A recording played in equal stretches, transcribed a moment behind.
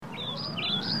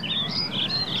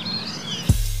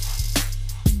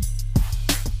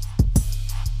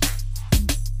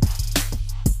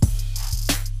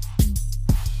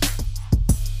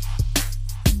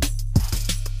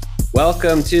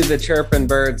Welcome to the Chirpin'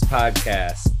 Birds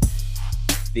podcast.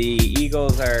 The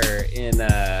Eagles are in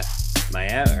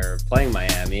Miami, or playing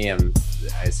Miami. I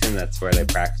assume that's where they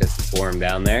practice. It's warm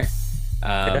down there.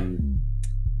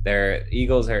 Their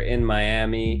Eagles are in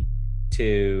Miami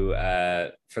for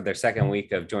their second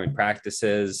week of joint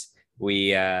practices.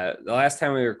 The last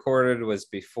time we recorded was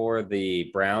before the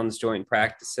Browns joint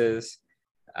practices.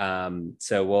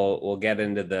 So we'll get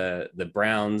into the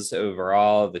Browns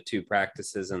overall, the two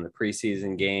practices in the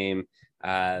preseason game.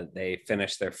 They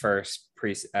finished their first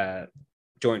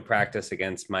joint practice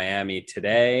against Miami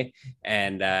today.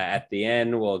 And at the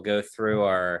end, we'll go through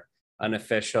our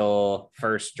unofficial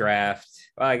first draft.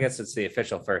 Well, I guess it's the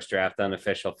official first draft,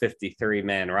 unofficial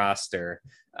 53-man roster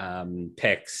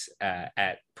picks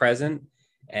at present.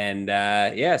 And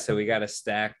so we got a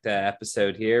stacked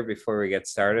episode here. Before we get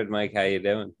started, Mike, how you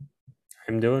doing?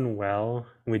 I'm doing well.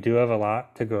 We do have a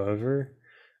lot to go over,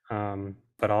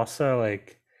 but also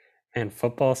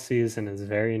football season is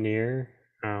very near.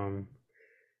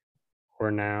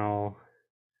 We're now,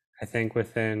 I think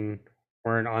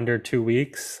we're in under 2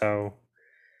 weeks. So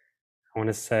I want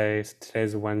to say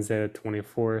today's Wednesday, the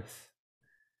 24th.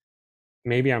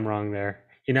 Maybe I'm wrong there.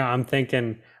 I'm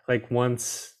thinking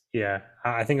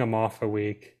I think I'm off a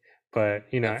week, but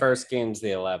The first game's the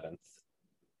 11th.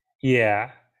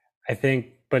 Yeah, I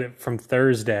think, but from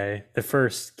Thursday, the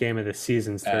first game of the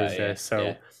season's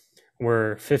Thursday.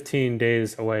 We're 15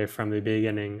 days away from the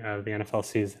beginning of the NFL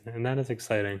season, and that is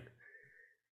exciting.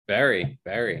 Very,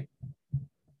 very.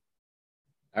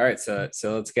 All right, so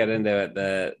let's get into it.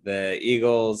 The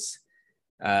Eagles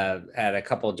had a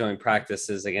couple joint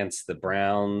practices against the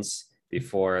Browns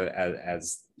before,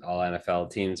 as all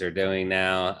NFL teams are doing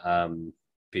now,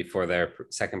 before their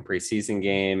second preseason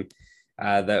game.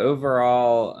 The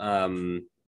overall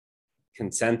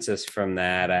consensus from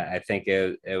that, I think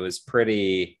it was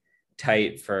pretty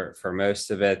tight for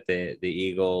most of it. The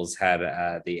Eagles had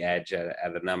the edge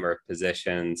at a number of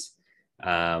positions.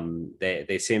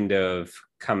 They seem to have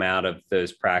come out of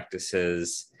those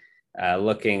practices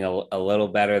looking a little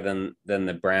better than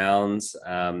the Browns.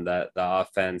 The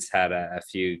offense had a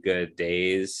few good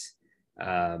days.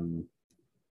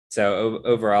 So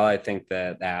overall, I think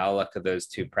that the outlook of those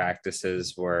two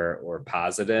practices were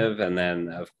positive. And then,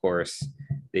 of course,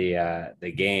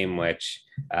 the game, which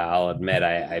I'll admit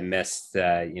I missed,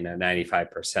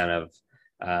 95% of,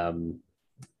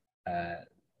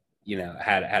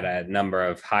 had a number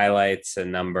of highlights, a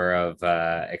number of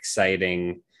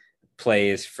exciting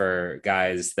plays for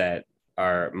guys that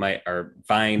are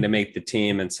vying to make the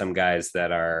team, and some guys that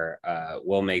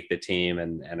will make the team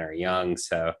and are young.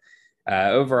 So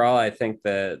overall, I think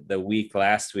the week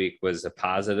last week was a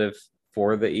positive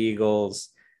for the Eagles.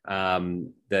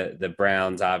 The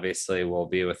Browns obviously will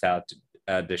be without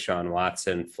Deshaun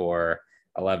Watson for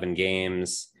 11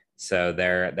 games. So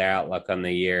their outlook on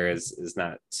the year is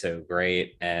not so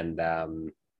great. And,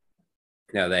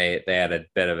 they had a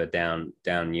bit of a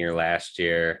down year last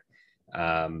year.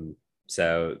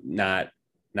 So not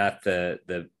the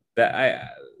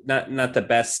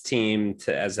best team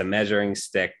as a measuring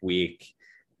stick week,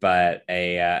 but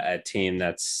a team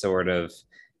that's sort of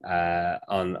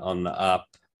on the up.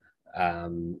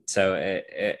 So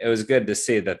it was good to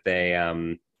see that they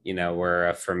were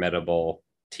a formidable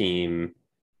team.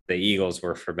 The Eagles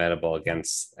were formidable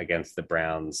against the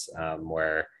Browns,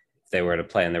 where if they were to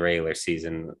play in the regular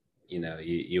season,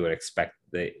 you would expect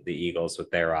the Eagles with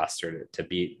their roster to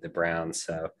beat the Browns.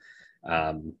 So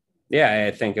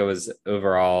I think it was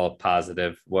overall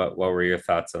positive. What were your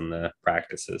thoughts on the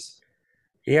practices?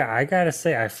 Yeah, I gotta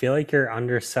say, I feel like you're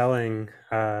underselling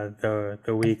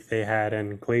the week they had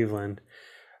in Cleveland.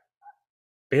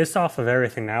 Based off of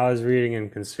everything I was reading and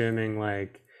consuming,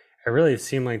 it really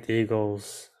seemed like the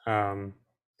Eagles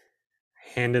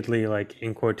handedly,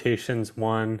 in quotations,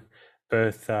 won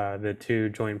both the two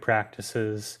joint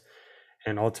practices,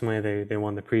 and ultimately they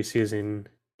won the preseason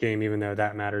game, even though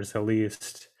that matters the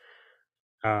least.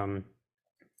 Good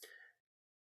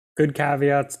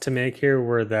caveats to make here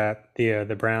were that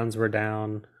the Browns were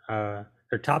down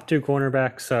their top two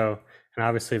cornerbacks, and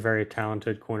obviously very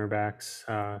talented cornerbacks.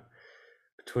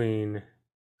 Between,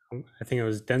 I think it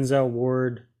was Denzel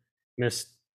Ward missed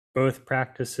both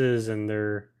practices, and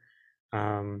the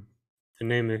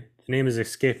name is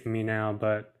escaping me now,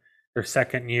 but their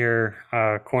second year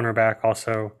cornerback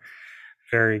also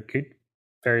very good,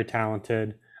 very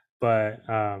talented. But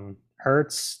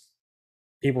Hurts,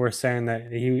 people were saying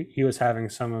that he was having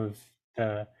some of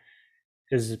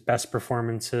his best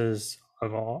performances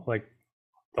of all,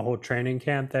 the whole training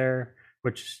camp there,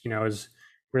 which is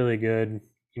really good.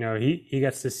 He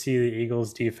gets to see the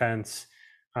Eagles defense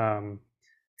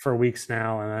for weeks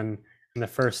now, and then in the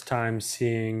first time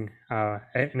seeing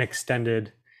an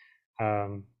extended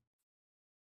um,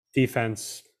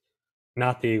 defense,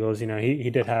 not the Eagles. He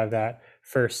did have that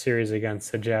first series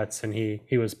against the Jets, and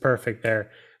he was perfect there.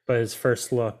 But his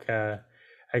first look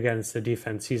against the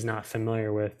defense he's not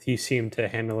familiar with, he seemed to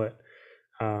handle it.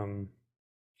 Um,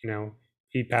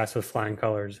 he passed with flying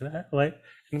colors.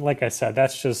 Like I said,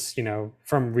 that's just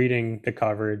from reading the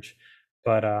coverage,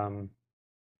 but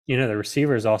the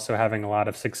receivers also having a lot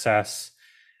of success,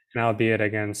 and albeit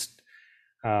against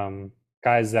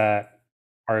guys that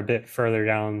are a bit further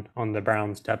down on the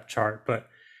Browns depth chart, but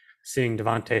seeing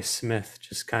Devontae Smith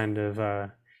just kind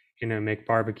of make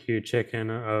barbecue chicken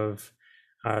of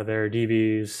their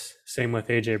DBs. Same with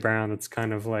AJ Brown. It's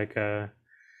kind of like a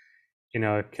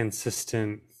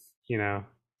consistent.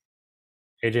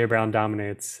 AJ Brown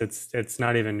dominates. It's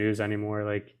not even news anymore.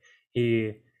 Like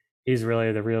he's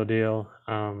really the real deal.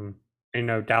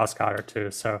 Dallas Goedert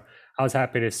too. So I was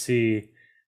happy to see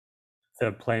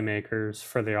the playmakers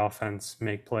for the offense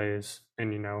make plays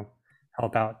and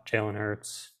help out Jalen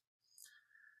Hurts.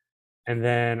 And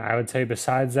then I would say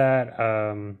besides that,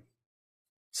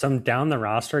 some down the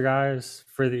roster guys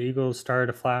for the Eagles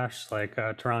started to flash, like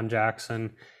Teron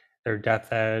Jackson, their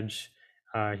depth edge.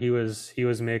 He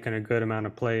was making a good amount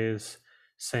of plays.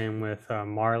 Same with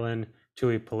Marlon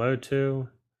Tuipulotu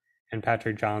and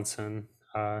Patrick Johnson.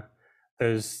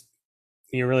 Those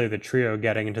really the trio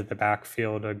getting into the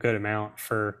backfield a good amount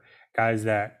for guys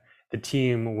that the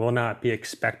team will not be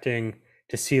expecting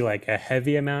to see like a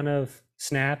heavy amount of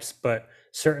snaps, but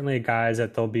certainly guys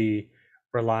that they'll be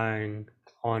relying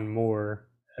on more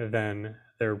than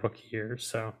their rookie years.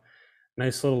 So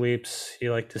nice little leaps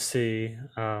you like to see.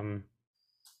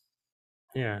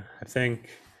 Yeah, I think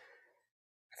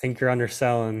you're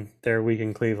underselling their week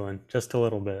in Cleveland just a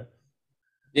little bit.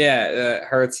 Yeah,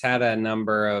 Hertz had a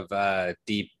number of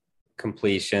deep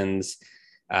completions.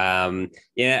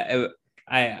 Yeah,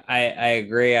 I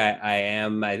agree. I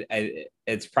am.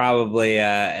 It's probably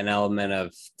an element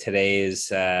of today's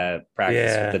practice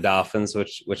with the Yeah, Dolphins,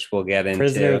 which we'll get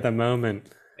prisoner of into. the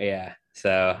moment. Yeah,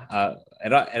 so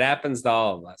it happens to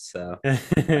all of us. So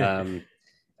um,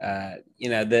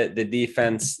 the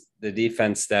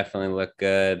defense definitely looked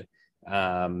good.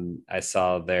 I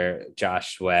saw their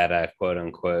Josh Sweat, quote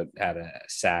unquote, had a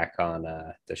sack on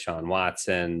Deshaun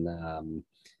Watson.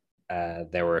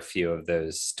 There were a few of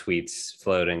those tweets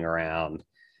floating around.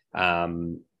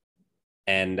 Um,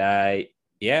 and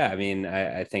yeah, I mean,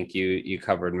 I think you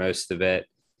covered most of it.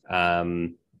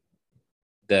 Um,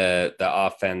 the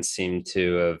offense seemed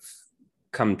to have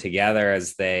come together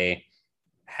as they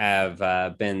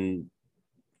have been,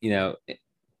 you know,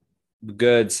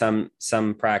 good some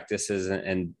practices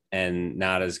and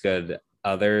not as good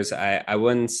others. I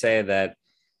wouldn't say that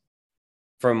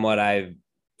from what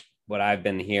I've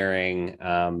been hearing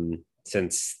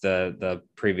since the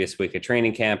previous week of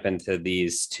training camp into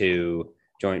these two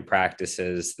joint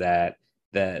practices that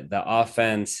the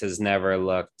offense has never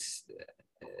looked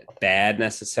bad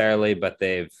necessarily, but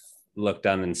they've looked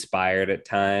uninspired at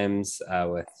times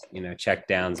with check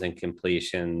downs and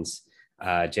completions.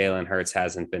 Jalen Hurts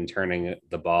hasn't been turning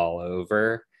the ball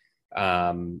over,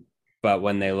 but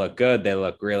when they look good, they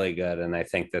look really good, and I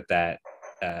think that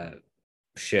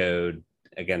showed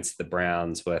against the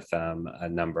Browns with a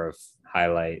number of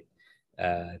highlight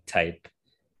type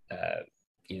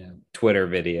Twitter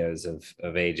videos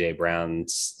of AJ Brown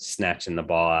snatching the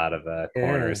ball out of a Yeah,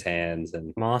 corner's hands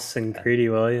and Moss and Greedy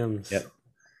Williams. yep.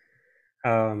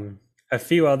 A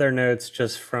few other notes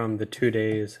just from the 2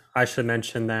 days. I should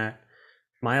mention that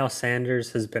Miles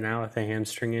Sanders has been out with a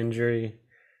hamstring injury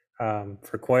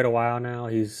for quite a while now.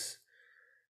 I'm going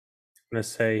to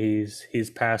say he's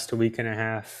past a week and a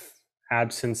half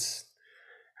absence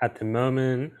at the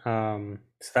moment.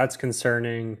 So that's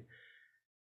concerning.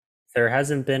 There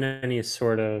hasn't been any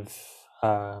sort of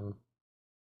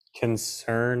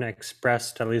concern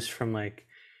expressed, at least from like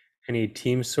any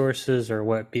team sources or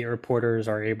what beat reporters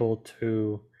are able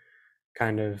to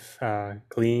kind of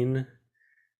glean.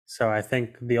 So I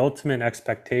think the ultimate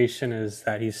expectation is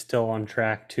that he's still on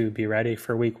track to be ready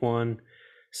for week one,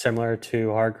 similar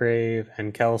to Hargrave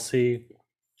and Kelsey.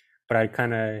 But I'd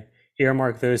kind of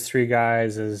earmark those three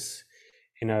guys as,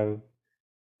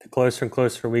 the closer and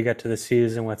closer we get to the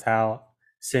season without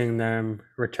seeing them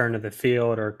return to the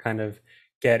field or kind of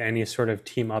get any sort of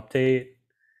team update.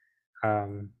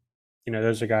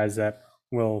 Those are guys that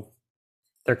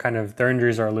their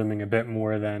injuries are looming a bit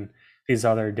more than these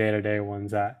other day-to-day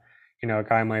ones that, a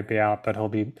guy might be out, but he'll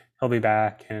be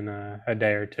back in a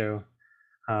day or two.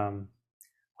 On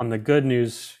the good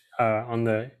news, on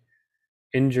the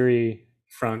injury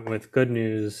front with good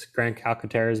news. Grant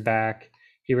Calcaterra is back.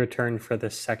 He returned for the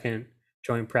second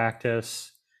joint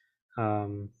practice,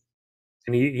 and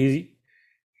he's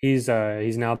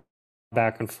now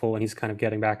back in full, and he's kind of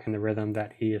getting back in the rhythm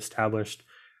that he established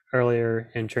earlier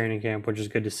in training camp, which is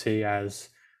good to see as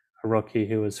a rookie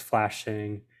who was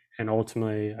flashing, and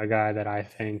ultimately a guy that I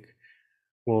think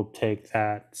will take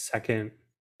that second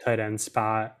tight end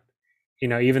spot.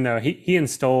 Even though he and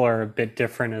Stoll are a bit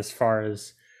different as far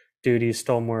as duties,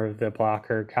 Stoll more of the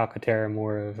blocker, Calcaterra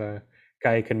more of a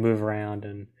guy you can move around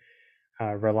and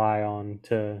rely on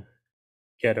to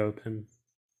get open.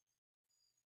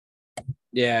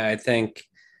 Yeah, I think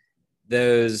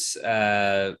those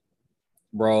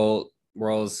roles,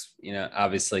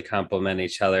 obviously complement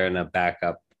each other in a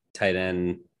backup tight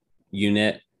end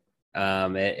unit.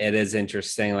 It is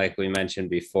interesting, like we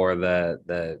mentioned before,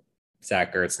 the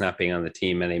Zach Ertz not being on the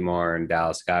team anymore and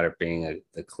Dallas Goedert being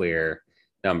the clear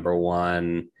number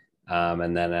one,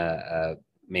 and then a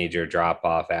major drop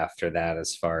off after that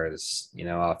as far as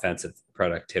offensive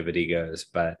productivity goes.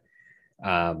 But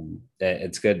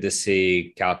it's good to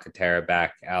see Calcaterra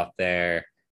back out there,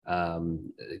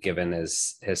 given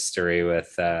his history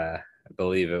with I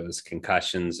believe it was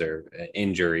concussions or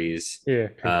injuries. Yeah,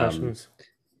 concussions.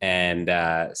 And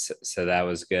so that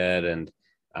was good. And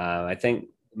I think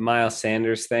Miles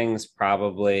Sanders thing's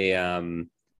probably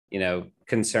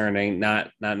concerning,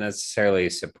 not necessarily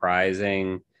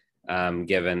surprising,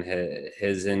 given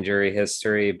his injury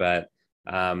history, but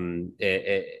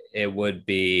it would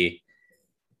be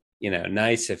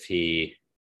nice if he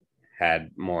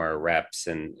had more reps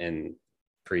in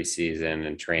preseason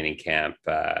and training camp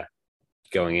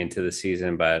going into the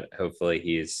season, but hopefully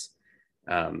he's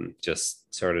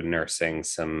just sort of nursing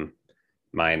some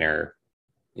minor,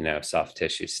 soft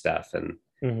tissue stuff and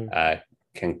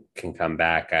can come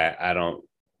back. I don't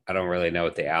really know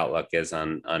what the outlook is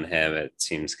on him. It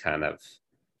seems kind of,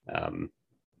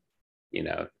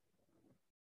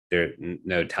 there's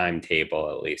no timetable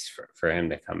at least for him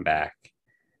to come back.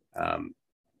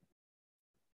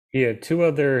 Yeah, two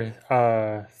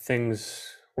other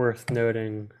things worth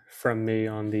noting from me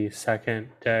on the second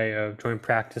day of joint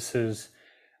practices.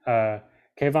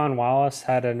 Kayvon Wallace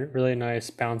had a really nice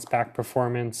bounce back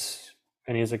performance,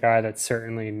 and he's a guy that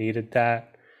certainly needed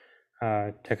that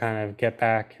to kind of get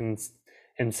back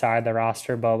inside the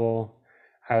roster bubble.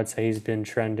 I would say he's been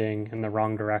trending in the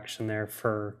wrong direction there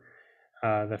for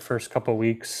the first couple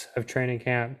weeks of training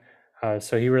camp.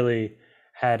 So he really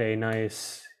had a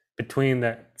nice, between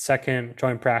the second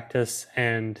joint practice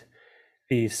and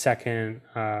the second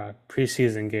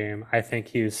preseason game, I think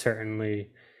he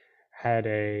certainly had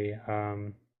a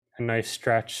nice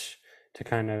stretch to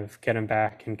kind of get him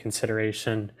back in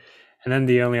consideration. And then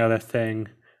the only other thing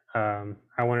I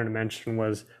wanted to mention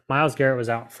was Myles Garrett was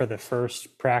out for the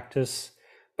first practice,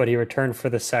 but he returned for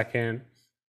the second,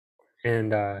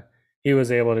 and he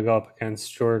was able to go up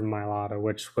against Jordan Mailata,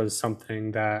 which was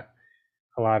something that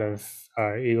a lot of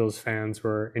Eagles fans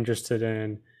were interested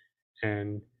in.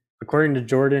 And according to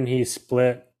Jordan, he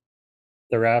split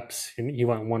the reps and he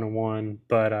went 1-on-1.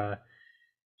 But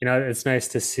it's nice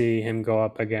to see him go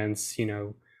up against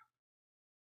a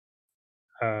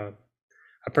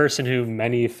person who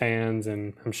many fans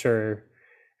and I'm sure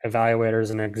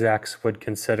evaluators and execs would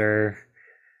consider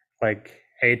like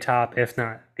a top, if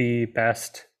not the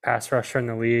best pass rusher in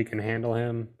the league, and handle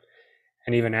him.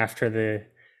 And even after the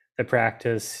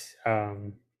practice,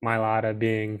 Mailata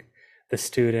being the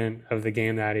student of the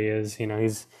game that he is,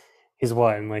 he's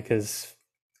what, in like his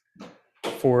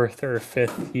fourth or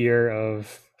fifth year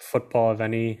of football of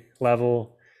any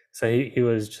level. So he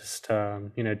was just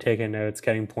taking notes,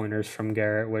 getting pointers from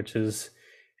Garrett, which is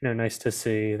nice to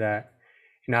see that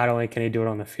not only can he do it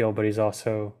on the field, but he's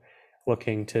also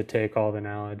looking to take all the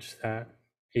knowledge that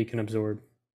he can absorb.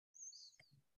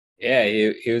 Yeah,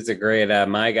 he was a great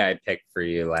my guy pick for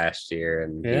you last year,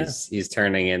 and he's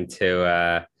turning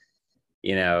into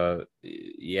you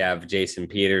have Jason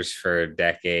Peters for a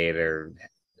decade or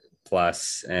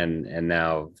plus, and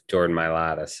now Jordan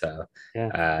Mailata. So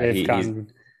yeah, he's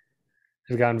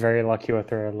gotten very lucky with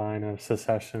their line of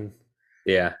succession.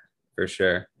 Yeah, for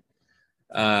sure.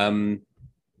 One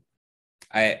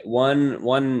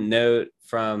note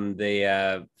from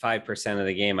the 5% of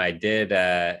the game I did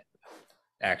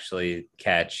actually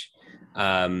catch,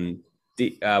 the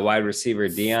wide receiver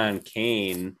Deon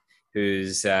Cain,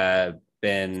 who's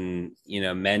been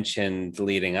mentioned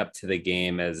leading up to the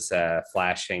game as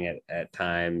flashing at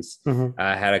times,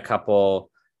 had a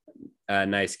couple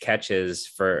nice catches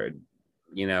for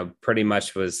pretty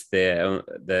much was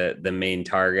the main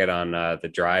target on the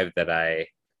drive that I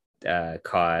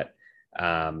caught.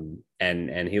 And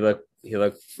he looked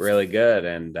really good,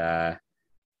 and I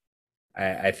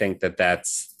think that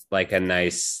that's like a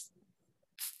nice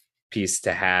piece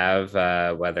to have,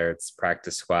 whether it's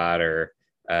practice squad or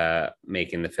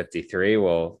making the 53.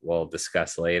 We'll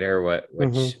discuss later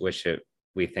Hmm.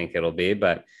 we think it'll be,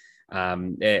 but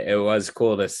it was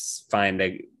cool to find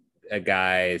a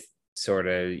guy sort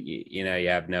of, you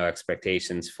have no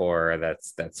expectations for,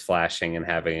 that's flashing and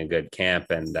having a good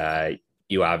camp, and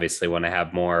you obviously want to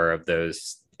have more of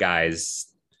those guys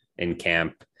in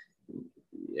camp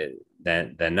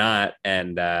than not.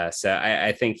 And so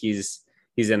I think he's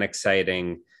an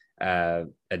exciting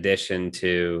addition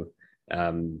to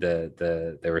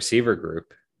the receiver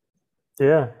group.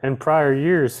 Yeah, in prior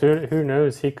years, who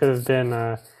knows? He could have been,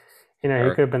 he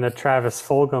Or could have been the Travis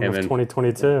Fulgham him of and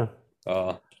 2022.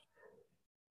 well,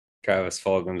 Travis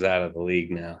Fulgham's out of the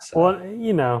league now, so Well,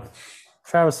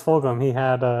 Travis Fulgham, he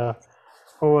had,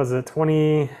 what was it,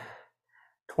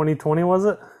 2020, was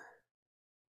it?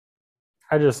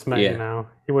 I just meant, yeah.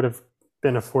 he would have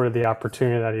been afforded the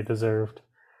opportunity that he deserved.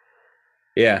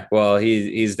 Yeah, well,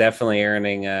 he's definitely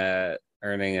earning a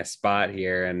spot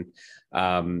here, and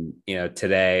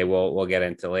today we'll get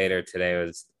into later. Today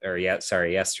was, or yeah,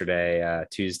 sorry, yesterday,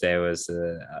 Tuesday was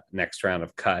the next round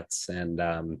of cuts, and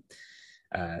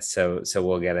so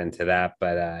we'll get into that.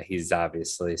 But he's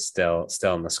obviously still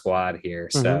in the squad here,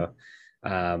 Hmm. so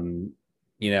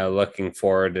looking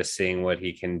forward to seeing what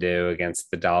he can do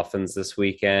against the Dolphins this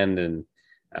weekend, and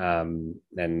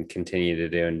continue to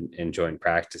do and join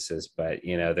practices. But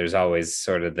there's always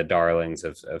sort of the darlings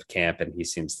of camp, and he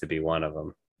seems to be one of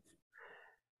them.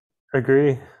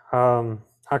 Agree.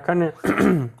 I kind of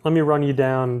let me run you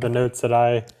down the notes that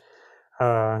I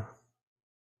uh,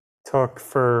 took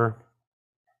for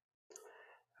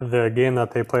the game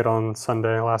that they played on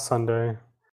Sunday, last Sunday.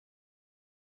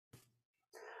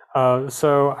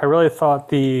 So I really thought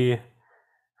the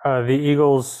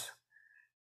Eagles'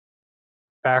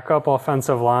 backup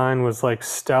offensive line was like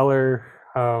stellar.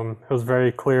 It was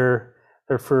very clear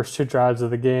their first two drives of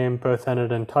the game both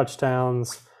ended in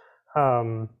touchdowns.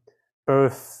 Um,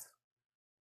 Both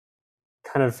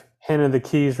kind of handed the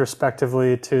keys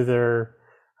respectively to their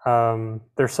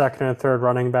second and third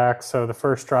running back. So the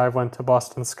first drive went to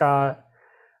Boston Scott.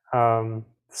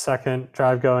 Second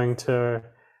drive going to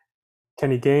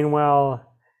Kenny Gainwell,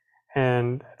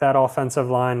 and that offensive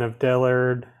line of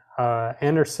Dillard,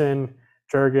 Anderson,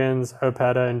 Jurgens,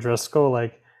 Opeta, and Driscoll,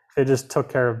 like they just took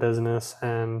care of business.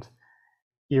 And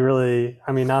you really,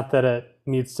 I mean, not that it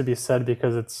needs to be said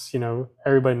because it's,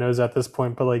 everybody knows at this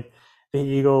point, but like the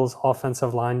Eagles'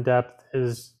 offensive line depth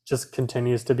is just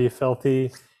continues to be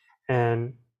filthy.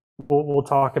 And we'll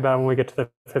talk about when we get to the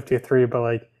 53, but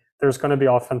like there's going to be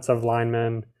offensive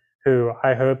linemen who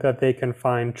I hope that they can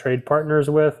find trade partners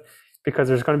with, because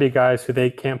there's going to be guys who they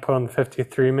can't put on the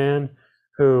 53 man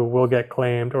who will get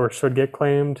claimed or should get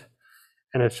claimed.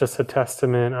 And it's just a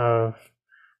testament of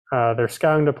their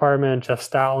scouting department, Jeff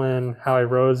Stoutland, Howie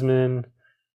Roseman,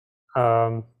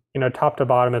 top to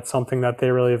bottom, it's something that they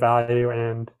really value,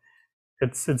 and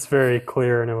it's very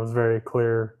clear, and it was very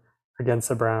clear against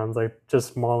the Browns, like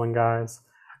just mauling guys.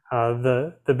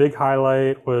 The big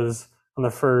highlight was on the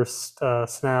first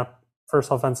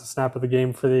offensive snap of the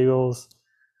game for the Eagles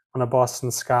on a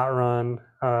Boston Scott run.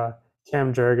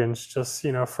 Cam Jurgens just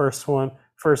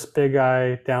first big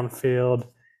guy downfield,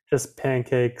 just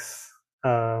pancakes.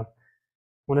 I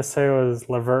want to say it was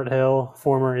Lavert Hill,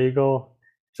 former Eagle,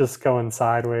 just going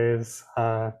sideways.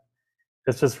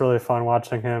 It's just really fun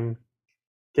watching him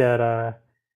get uh,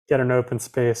 get an open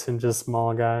space and just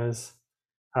maul guys.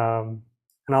 Um,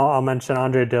 and I'll mention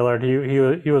Andre Dillard.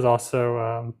 He was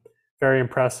also very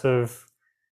impressive.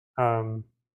 Um,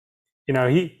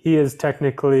 he is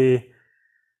technically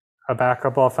a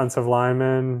backup offensive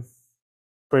lineman,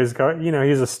 but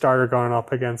he's a starter going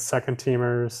up against second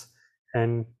teamers,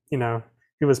 and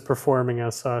he was performing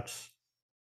as such.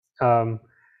 Um,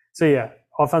 so yeah,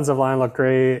 offensive line looked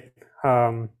great.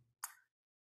 On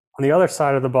the other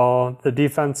side of the ball, the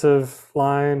defensive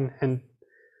line, and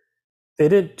they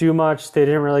didn't do much. They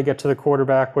didn't really get to the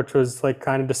quarterback, which was like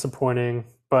kind of disappointing.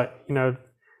 But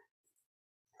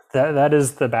that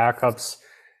is the backups.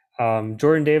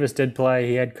 Jordan Davis did play.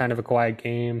 He had kind of a quiet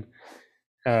game.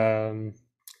 Um,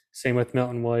 Same with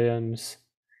Milton Williams.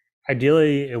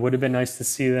 Ideally, it would have been nice to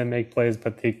see them make plays,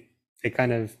 but they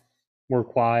kind of were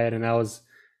quiet, and that was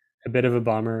a bit of a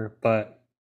bummer. But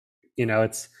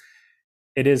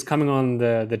it is coming on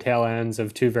the tail ends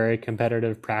of two very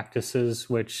competitive practices,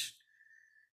 which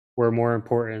were more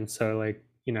important. So like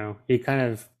you kind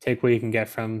of take what you can get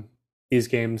from these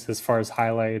games as far as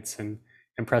highlights and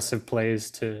impressive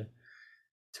plays to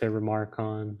to remark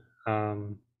on.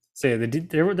 So yeah,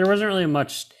 there wasn't really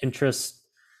much interest,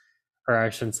 or I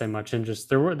shouldn't say much interest.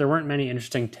 There weren't many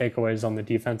interesting takeaways on the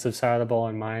defensive side of the ball,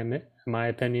 in my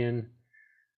opinion.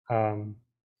 And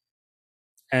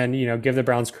give the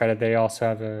Browns credit; they also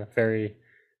have a very,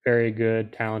 very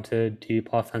good, talented, deep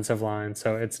offensive line.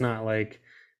 So it's not like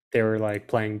they were like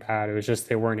playing bad. It was just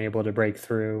they weren't able to break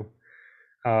through.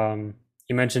 You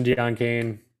mentioned Deon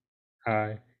Cain.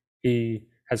 He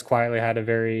has quietly had a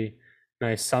very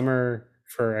nice summer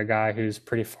for a guy who's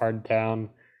pretty far down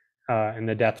in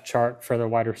the depth chart for the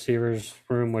wide receivers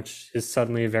room, which is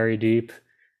suddenly very deep,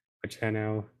 which I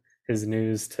know is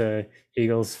news to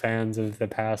Eagles fans of the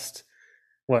past,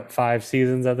 5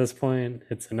 seasons at this point.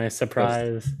 It's a nice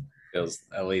surprise. Feels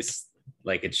at least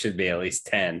like it should be at least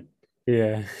 10.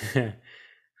 Yeah.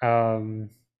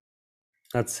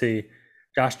 Let's see.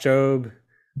 Josh Jobe,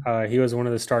 he was one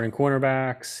of the starting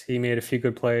cornerbacks. He made a few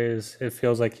good plays. It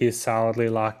feels like he's solidly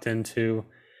locked into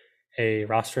a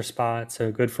roster spot.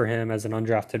 So good for him as an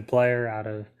undrafted player out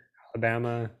of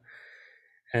Alabama.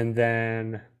 And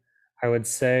then I would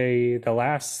say the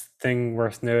last thing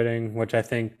worth noting, which I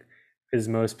think is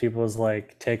most people's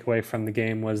like takeaway from the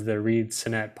game, was the Reed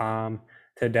Sinnett bomb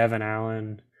to Devin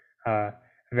Allen.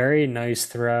 Very nice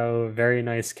throw, very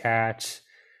nice catch.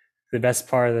 The best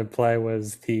part of the play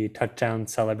was the touchdown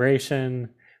celebration,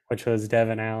 which was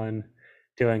Devin Allen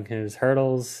doing his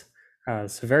hurdles.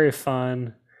 So very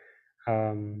fun.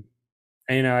 And,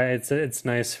 it's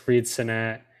nice. Reed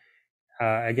Sinnett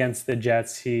against the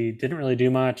Jets, he didn't really do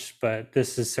much, but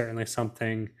this is certainly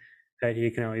something that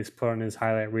he can at least put on his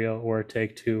highlight reel or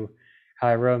take to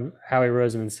Howie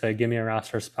Roseman and say, give me a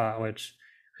roster spot, which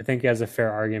I think he has a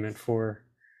fair argument for.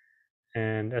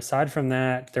 And aside from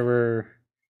that, there were,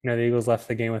 the Eagles left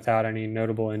the game without any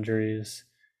notable injuries.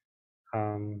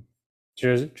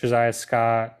 Josiah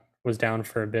Scott was down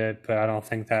for a bit, but I don't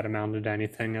think that amounted to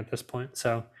anything at this point.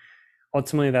 So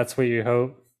ultimately, that's what you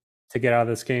hope to get out of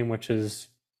this game, which is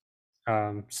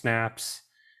snaps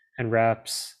and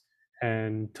reps,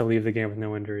 and to leave the game with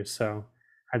no injuries. So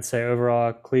I'd say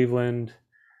overall, Cleveland,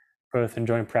 both in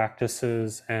joint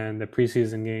practices and the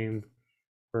preseason game,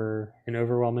 were an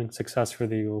overwhelming success for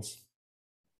the Eagles.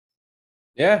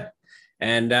 Yeah.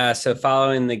 And so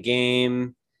following the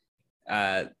game,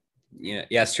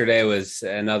 yesterday was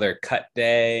another cut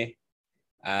day.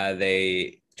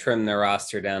 They trimmed their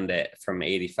roster down from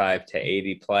 85 to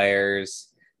 80 players.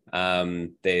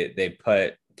 They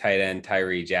put tight end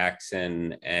Tyree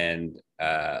Jackson and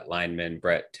lineman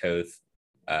Brett Toth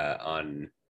on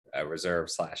a reserve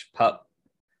 /pup,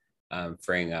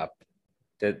 freeing up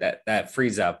that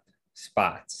frees up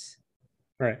spots,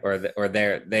 right? Or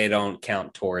they don't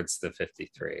count towards the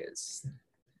 53 is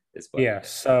what. Yeah.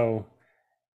 So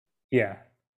yeah,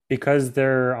 because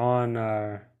they're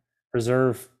on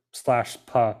reserve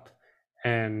 /pup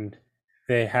and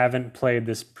they haven't played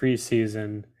this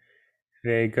preseason,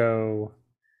 they go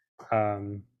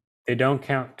they don't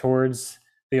count towards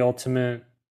the ultimate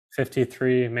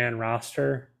 53-man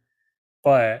roster,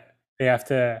 but they have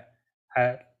to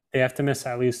miss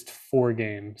at least 4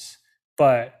 games.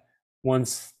 But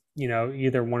once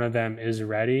either one of them is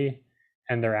ready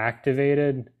and they're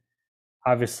activated,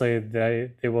 obviously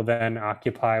they will then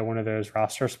occupy one of those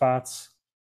roster spots.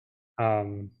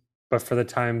 But for the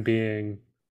time being,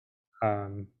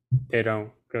 they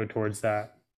don't go towards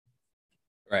that.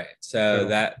 Right. So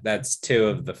that's 2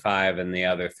 of the 5, and the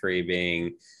other 3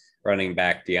 being running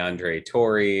back DeAndre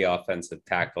Torrey, offensive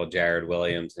tackle Jared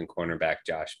Williams, and cornerback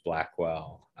Josh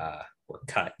Blackwell were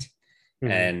cut.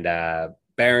 Mm-hmm. And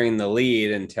bearing the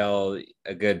lead until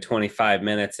a good 25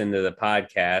 minutes into the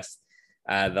podcast,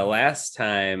 the last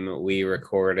time we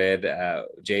recorded,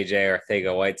 JJ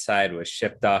Arcega-Whiteside was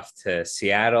shipped off to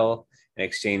Seattle in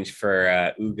exchange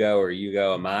for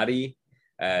Ugo Amadi.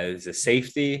 As a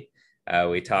safety.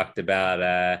 We talked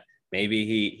about maybe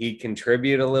he'd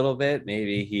contribute a little bit.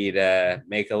 Maybe he'd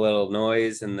make a little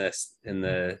noise in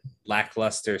the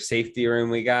lackluster safety room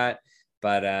we got.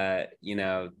 But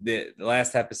the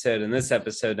last episode and this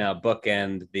episode now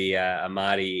bookend the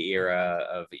Amadi era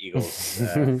of Eagles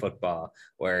football,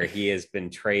 where he has been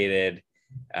traded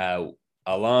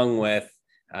along with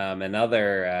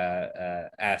another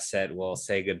asset. We'll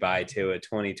say goodbye to a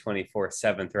 2024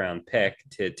 7th-round pick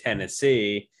to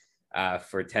Tennessee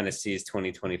for Tennessee's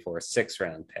 2024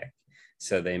 6th-round pick.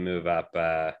 So they move up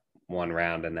 1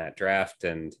 round in that draft,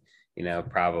 and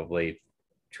probably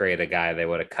trade a guy they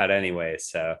would have cut anyway.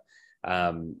 So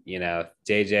JJ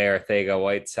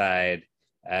Arcega-Whiteside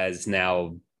is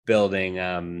now building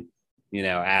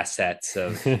assets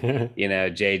of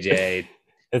JJ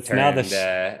It's now turned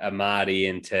Amadi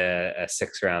into a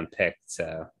 6th-round pick.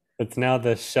 So it's now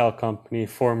the shell company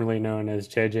formerly known as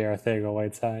JJ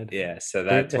Arcega-Whiteside. yeah, so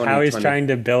that How he's 2020 trying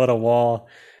to build a wall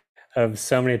of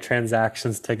so many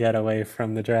transactions to get away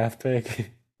from the draft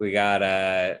pick. we got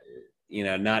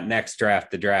not next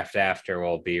draft, the draft after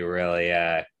will be really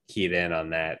keyed in on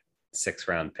that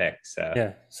 6th-round pick. So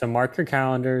Yeah. So mark your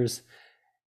calendars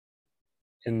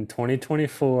in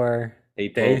 2024,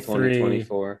 April day 3,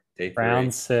 2024, day 3.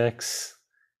 round 6.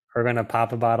 We're gonna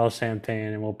pop a bottle of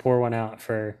champagne and we'll pour one out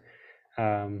for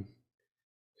um,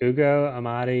 Ugo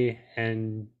Amadi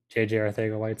and JJ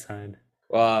Arcega-Whiteside.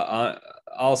 Well,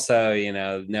 also,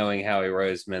 knowing Howie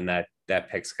Roseman, that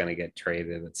pick's going to get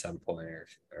traded at some point,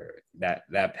 or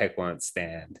that pick won't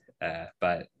stand.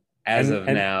 But as of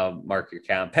now, mark your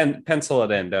count, pencil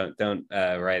it in. Don't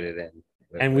write it in.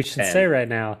 And we should say right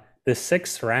now, the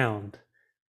 6th round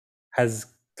has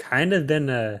kind of been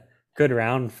a good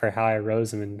round for Howie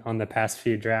Roseman on the past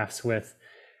few drafts. With,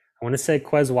 I want to say,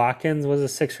 Quez Watkins was a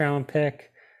 6th-round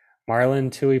pick, Marlon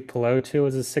Tuipulotu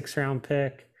was a 6th-round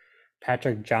pick,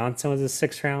 Patrick Johnson was a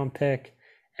 6th-round pick,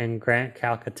 and Grant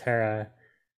Calcaterra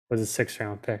was a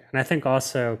 6th-round pick. And I think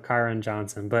also Kyron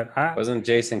Johnson. But wasn't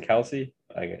Jason Kelce?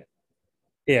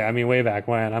 Yeah, I mean, way back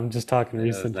when. I'm just talking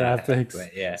recent draft picks.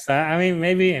 Yeah. So I mean,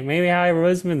 maybe Howie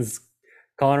Roseman's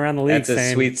calling around the league. That's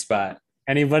a sweet spot.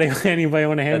 Anybody want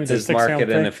to hand me the 6th market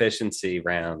round inefficiency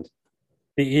round?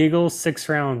 The Eagles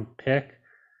 6th-round pick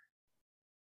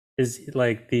is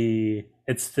like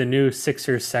it's the new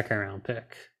Sixers 2nd-round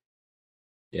pick.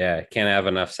 Yeah, can't have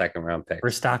enough 2nd-round picks. We're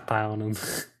stockpiling them.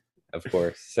 Of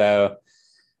course. So,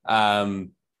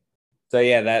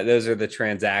 yeah, those are the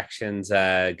transactions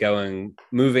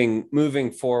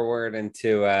moving forward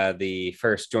into the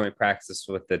first joint practice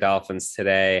with the Dolphins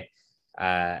today.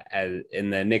 As in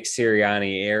the Nick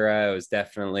Sirianni era, it was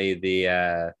definitely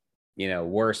the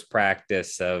worst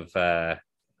practice of the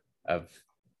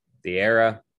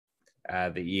era.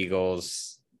 The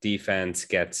Eagles defense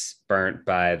gets burnt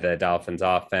by the Dolphins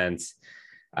offense.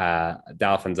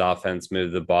 Dolphins offense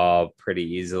moved the ball pretty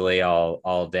easily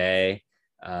all day.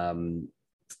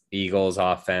 Eagles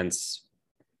offense,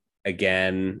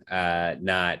 again,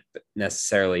 not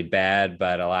necessarily bad,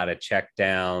 but a lot of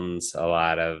checkdowns, a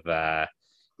lot of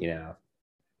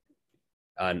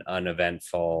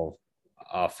uneventful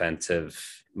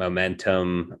offensive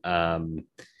momentum. No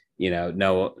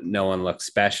one looks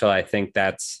special. I think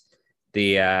that's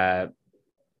the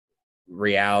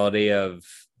reality of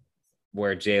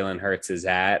where Jalen Hurts is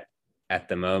at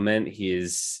the moment.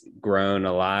 He's grown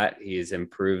a lot. He's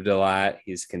improved a lot.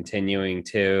 He's continuing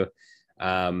to.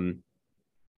 But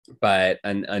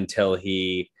until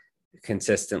he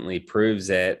consistently proves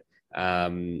it,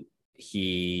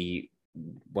 he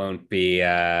won't be,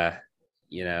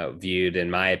 viewed,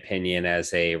 in my opinion,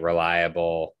 as a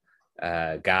reliable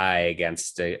guy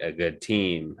against a good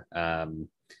team.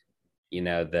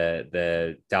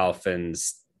 The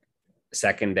Dolphins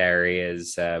secondary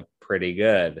is pretty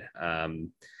good.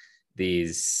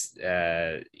 They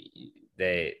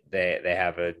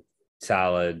have a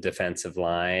solid defensive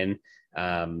line.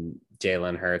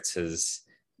 Jalen Hurts has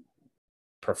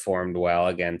performed well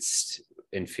against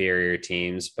inferior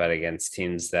teams, but against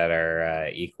teams that are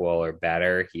equal or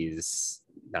better, he's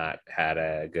not had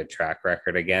a good track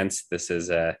record against. This is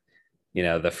the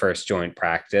first joint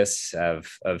practice of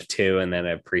 2, and then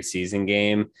a preseason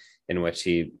game in which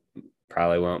he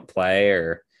probably won't play,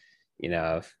 or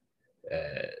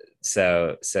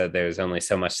so there's only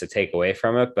so much to take away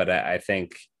from it. But I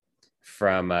think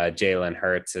from Jalen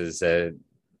Hurts as a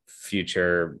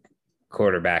future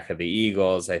quarterback of the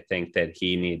Eagles, I think that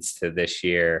he needs to this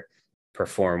year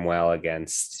perform well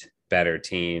against better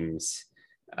teams,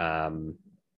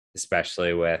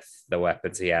 especially with the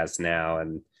weapons he has now,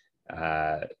 and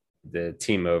the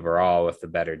team overall with the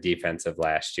better defense of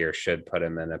last year should put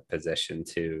him in a position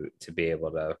to be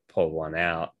able to pull one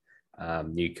out.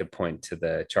 You could point to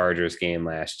the Chargers game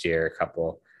last year, a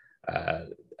couple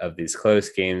of these close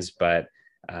games, but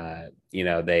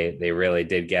they really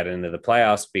did get into the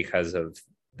playoffs because of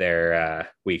their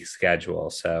weak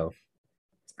schedule. So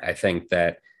I think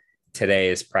that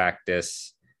today's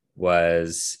practice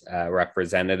was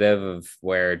representative of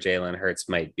where Jalen Hurts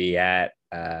might be at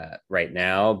right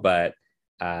now, but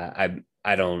I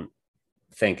don't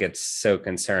think it's so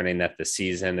concerning that the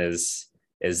season is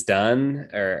done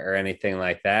or anything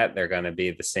like that. They're going to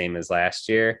be the same as last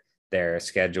year. Their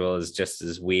schedule is just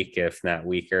as weak, if not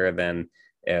weaker, than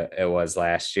it was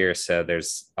last year. So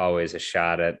there's always a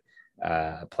shot at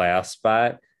a playoff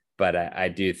spot. But I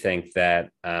do think that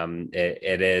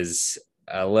it is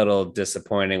a little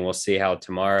disappointing. We'll see how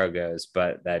tomorrow goes,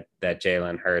 but that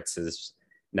Jalen Hurts has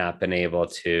not been able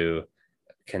to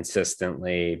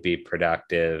consistently be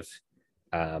productive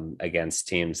against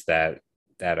teams that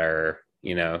are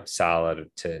solid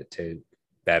to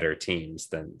better teams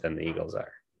than the Eagles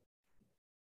are.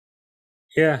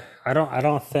 Yeah, I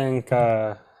don't think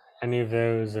any of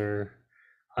those are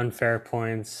unfair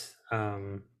points.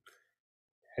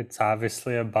 It's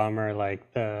obviously a bummer.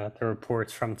 Like the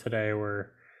reports from today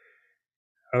were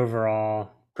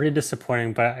overall pretty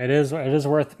disappointing, but it is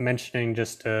worth mentioning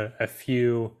just a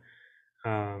few.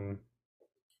 Um,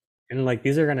 and like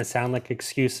these are going to sound like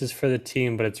excuses for the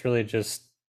team, but it's really just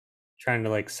trying to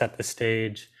like set the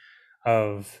stage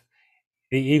of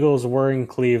the Eagles were in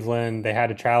Cleveland. They had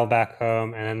to travel back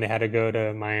home, and then they had to go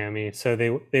to Miami. So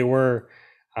they were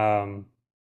um,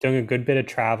 doing a good bit of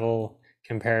travel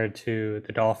compared to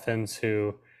the Dolphins,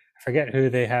 who I forget who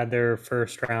they had their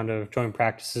first round of joint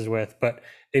practices with, but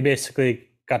they basically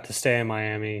got to stay in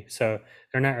Miami. So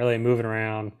they're not really moving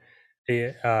around.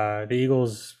 The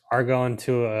Eagles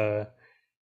are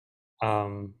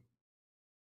um,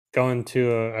 going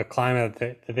to a climate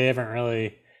that they haven't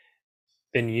really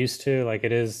been used to. Like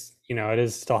it is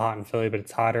still hot in Philly, but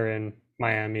it's hotter in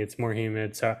Miami. It's more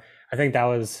humid. So I think that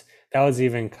was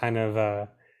even kind of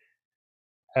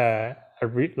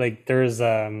like there's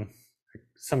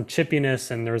some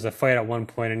chippiness, and there was a fight at one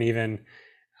point, and even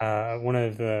one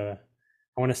of the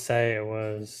I want to say it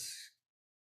was,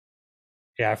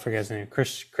 yeah, I forget his name,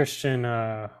 Christian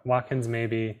Watkins,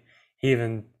 maybe. He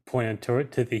even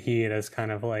pointed to the Heat as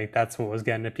kind of like that's what was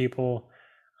getting to people.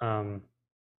 Um,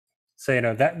 So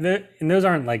and those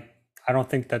aren't like, I don't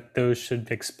think that those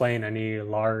should explain any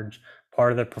large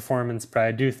part of the performance, but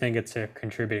I do think it's a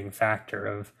contributing factor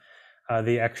of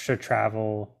the extra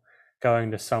travel,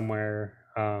 going to somewhere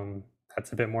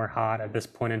that's a bit more hot at this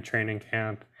point in training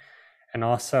camp, and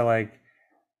also like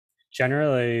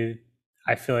generally,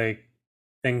 I feel like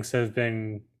things have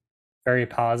been very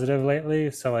positive lately.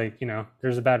 So like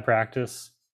there's a bad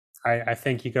practice. I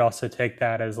think you could also take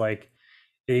that as like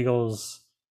the Eagles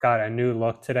got a new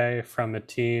look today from a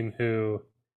team who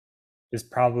is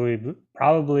probably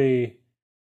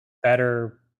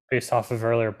better based off of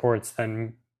early reports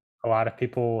than a lot of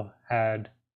people had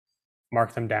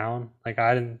marked them down. Like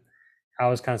I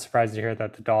was kind of surprised to hear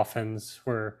that the Dolphins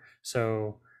were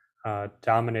so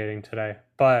dominating today.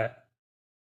 But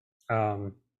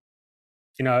um,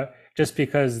 just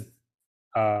because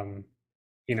um,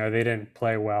 they didn't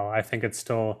play well, I think it's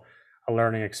still a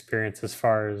learning experience as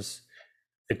far as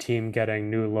the team getting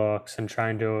new looks and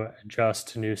trying to adjust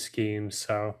to new schemes.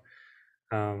 So,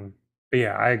 but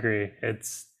yeah, I agree. It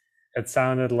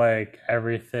sounded like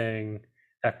everything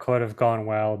that could have gone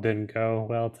well didn't go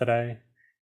well today,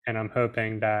 and I'm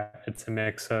hoping that it's a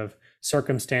mix of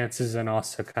circumstances and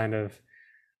also kind of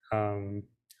um,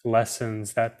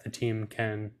 lessons that the team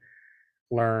can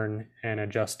learn and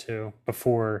adjust to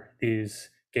before these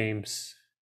games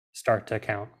start to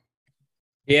count.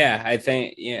 Yeah, I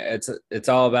think it's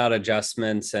all about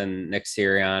adjustments, and Nick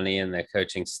Sirianni and the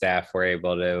coaching staff were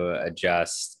able to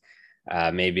adjust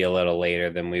maybe a little later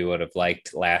than we would have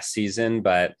liked last season,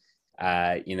 but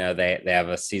they have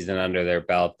a season under their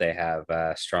belt. They have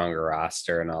a stronger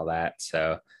roster and all that.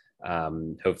 So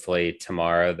hopefully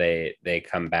tomorrow they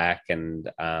come back and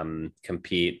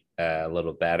compete a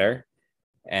little better.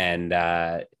 And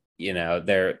there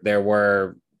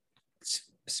were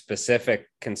specific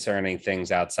concerning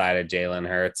things outside of Jalen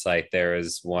Hurts. Like there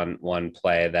was one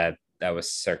play that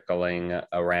was circulating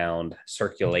around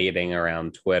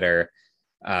Twitter,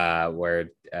 where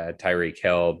Tyreek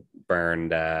Hill burned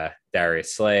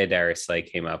Darius Slay. Darius Slay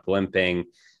came up limping.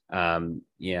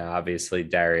 Obviously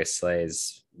Darius Slay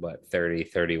is 30,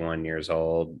 31 years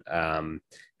old.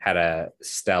 Had a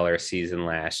stellar season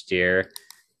last year,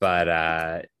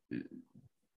 but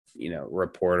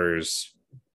reporters,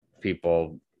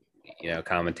 people,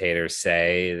 commentators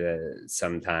say that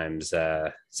sometimes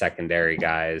secondary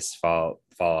guys fall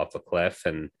off a cliff,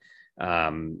 and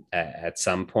at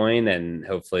some point, and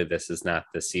hopefully this is not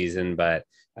the season, but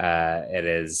it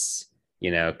is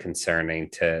concerning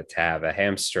to have a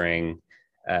hamstring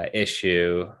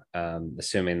issue,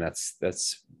 assuming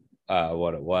that's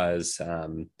what it was.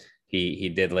 He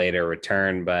did later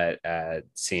return, but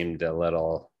seemed a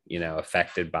little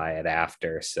affected by it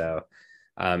after. So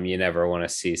you never want to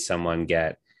see someone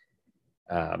get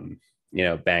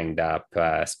banged up,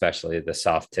 especially the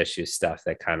soft tissue stuff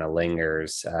that kind of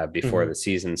lingers before the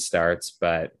season starts.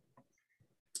 But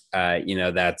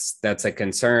that's a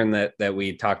concern that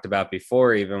we talked about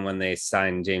before, even when they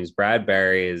signed James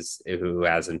Bradbury, is who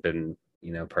hasn't been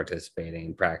participating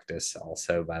in practice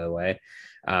also, by the way.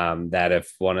 That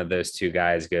if one of those two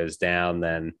guys goes down,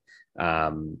 then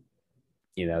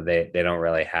they don't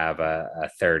really have a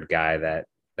third guy that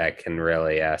can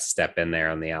really step in there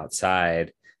on the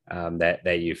outside,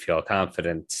 that you feel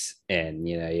confident in.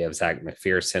 You have Zach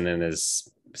McPherson in his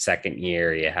second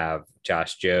year. You have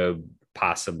Josh Jobe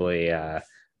possibly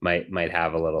might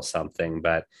have a little something,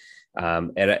 but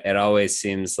it always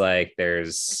seems like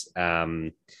there's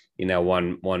one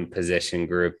position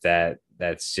group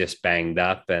that's just banged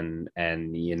up,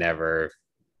 and you never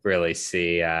really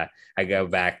see. I go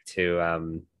back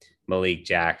to Malik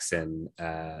Jackson,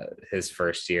 his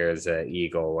first year as an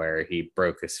Eagle, where he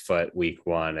broke his foot week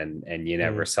one, and you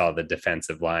never saw the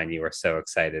defensive line you were so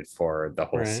excited for the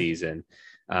whole season.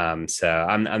 So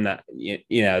I'm not,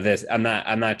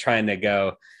 I'm not trying to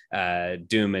go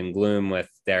doom and gloom with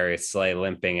Darius Slay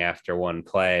limping after one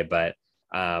play, but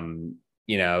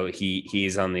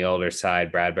he's on the older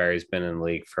side. Bradbury's been in the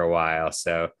league for a while,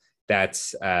 so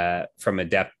that's from a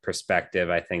depth perspective.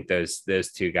 I think those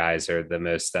two guys are the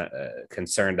most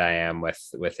concerned I am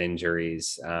with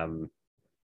injuries, and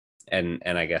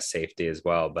I guess safety as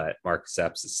well. But Marcus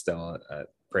Epps is still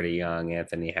pretty young.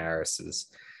 Anthony Harris is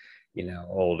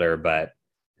older, but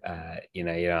you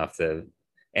don't have to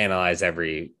analyze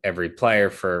every player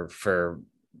for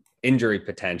injury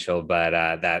potential,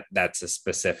 but that's a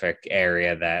specific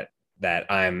area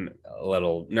that I'm a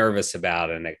little nervous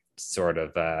about, and it sort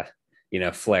of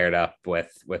flared up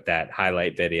with that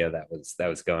highlight video that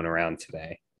was going around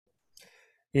today.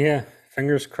 Yeah,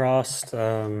 fingers crossed.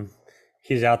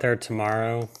 He's out there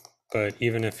tomorrow, but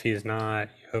even if he's not,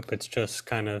 you hope it's just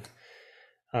kind of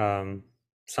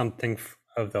something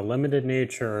of the limited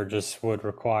nature, or just would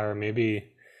require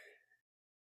maybe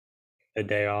a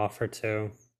day off or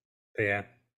two. But yeah,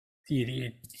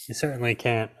 he certainly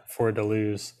can't afford to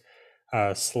lose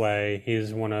Slay.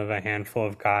 He's one of a handful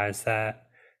of guys that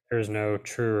there's no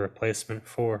true replacement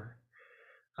for.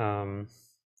 So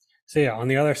yeah, on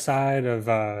the other side of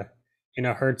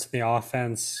Hurts the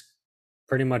offense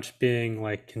pretty much being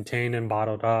like contained and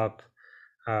bottled up,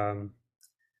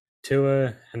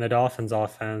 Tua and the Dolphins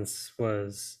offense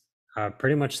was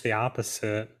pretty much the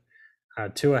opposite.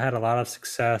 Tua had a lot of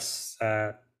success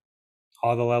at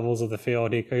all the levels of the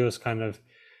field. He was kind of,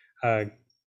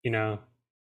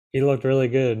 he looked really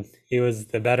good. He was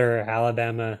the better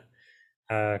Alabama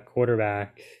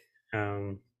quarterback,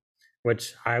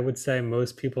 which I would say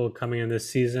most people coming in this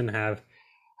season have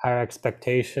higher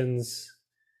expectations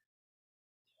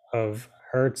of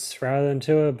Hurts rather than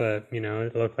Tua, but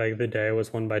it looked like the day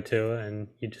was won by Tua, and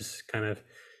you just kind of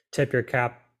tip your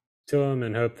cap to him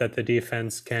and hope that the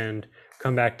defense can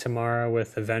come back tomorrow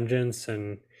with a vengeance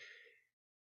and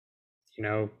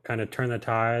kind of turn the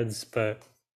tides. But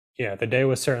yeah, the day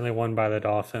was certainly won by the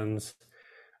Dolphins.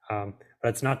 But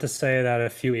it's not to say that a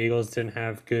few Eagles didn't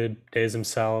have good days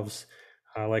themselves.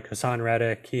 Like Hassan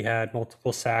Reddick, he had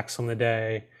multiple sacks on the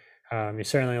day. You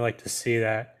certainly like to see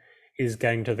that he's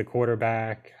getting to the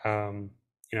quarterback.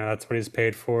 That's what he's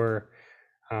paid for.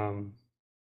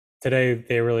 Today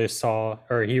they really saw,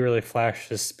 or he really flashed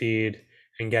his speed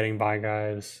and getting by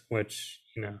guys, which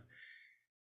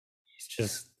he's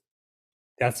just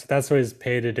that's what he's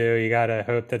paid to do. You gotta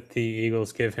hope that the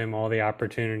Eagles give him all the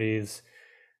opportunities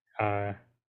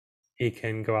he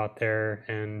can go out there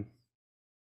and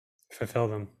fulfill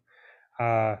them.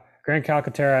 Grant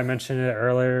Calcaterra, I mentioned it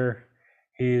earlier.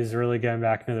 He's really getting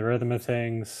back into the rhythm of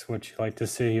things, which you like to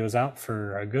see. He was out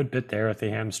for a good bit there with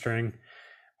the hamstring,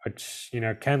 which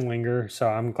can linger. So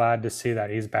I'm glad to see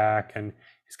that he's back and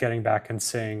he's getting back in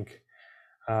sync.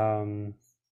 Landon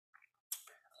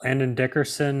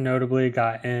Dickerson notably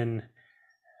got in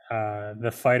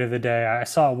the fight of the day. I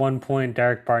saw at one point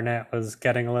Derek Barnett was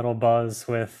getting a little buzz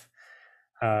with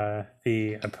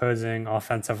the opposing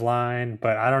offensive line,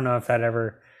 but I don't know if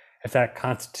that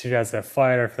constituted as a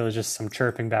fight or if it was just some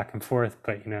chirping back and forth.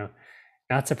 But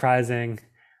not surprising.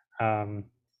 The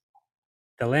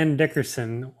Landon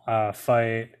Dickerson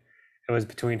fight, it was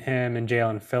between him and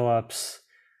Jalen Phillips.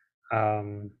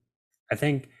 I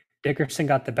think Dickerson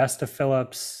got the best of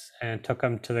Phillips and took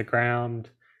him to the ground,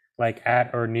 like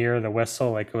at or near the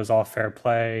whistle, like it was all fair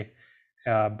play.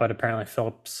 But apparently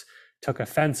Phillips took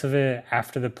offense of it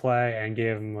after the play and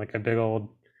gave him like a big old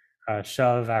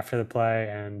shove after the play,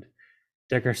 and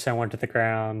Dickerson went to the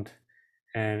ground,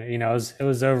 and it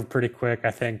was over pretty quick.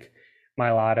 I think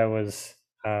Mailata was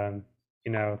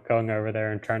going over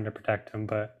there and trying to protect him,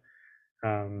 but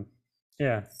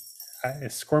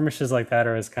skirmishes like that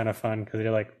are always kind of fun because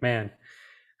you're like, man,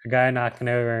 a guy knocking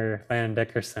over Landon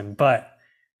Dickerson. But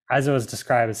as it was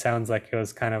described, it sounds like it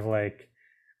was kind of like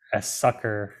a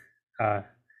sucker uh,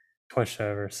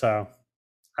 pushover. So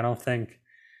I don't think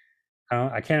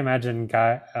I can't imagine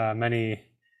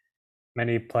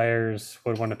many players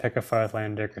would want to pick a fight with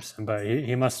Landon Dickerson, but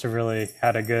he must have really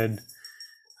had a good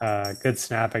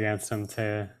snap against him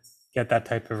to get that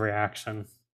type of reaction.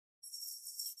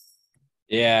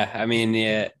 Yeah, I mean,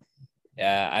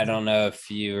 yeah, I don't know if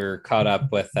you were caught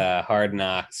up with Hard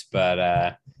Knocks,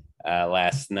 but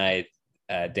last night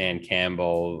Dan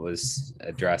Campbell was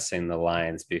addressing the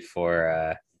Lions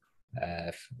before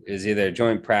it was either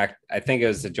joint practice. I think it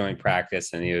was a joint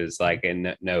practice, and he was like,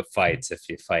 "In no fights. If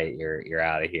you fight, you're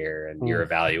out of here, and your Mm.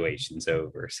 evaluation's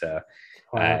over." So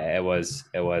Wow. it was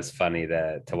funny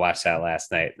to watch that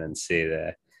last night and then see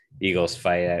the Eagles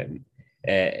fight.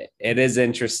 It is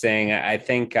interesting. I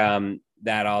think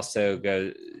that also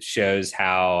shows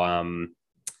how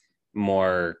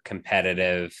more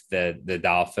competitive the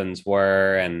Dolphins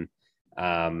were, and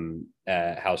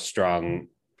how stronger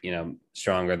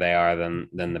they are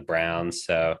than the Browns.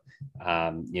 So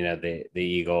the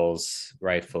Eagles,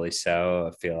 rightfully so,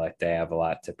 I feel like they have a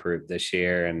lot to prove this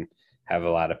year and have a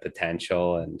lot of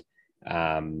potential,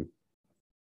 um,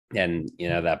 and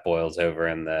that boils over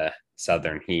in the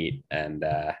Southern Heat and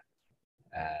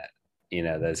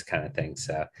those kind of things.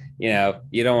 So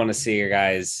you don't want to see your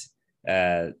guys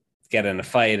uh, get in a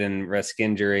fight and risk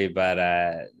injury, but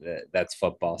that's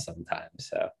football sometimes.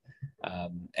 So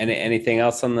anything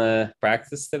else on the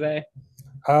practice today?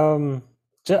 Um,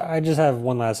 I just have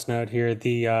one last note here.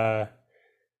 The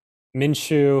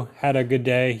Minshew had a good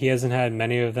day. He hasn't had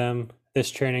many of them this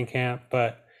training camp,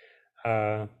 but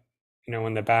uh,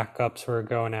 when the backups were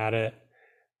going at it,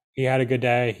 he had a good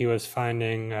day. He was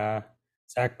finding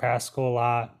Zach Pascal a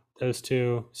lot. Those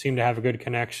two seem to have a good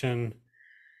connection,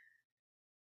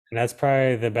 and that's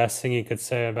probably the best thing you could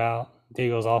say about the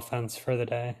Eagles' offense for the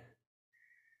day.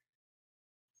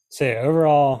 So yeah,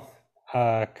 overall,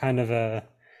 kind of a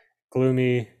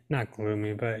gloomy, not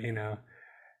gloomy, but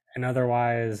and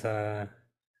otherwise,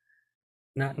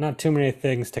 not too many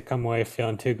things to come away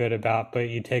feeling too good about, but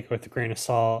you take it with a grain of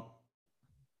salt,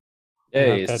 and Yeah,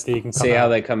 hope you that you can see come how out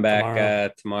they come back tomorrow.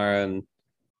 tomorrow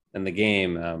in the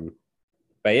game.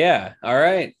 But yeah, all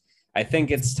right. I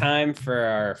think it's time for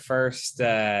our first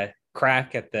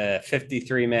crack at the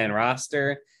 53-man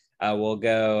roster. We'll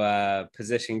go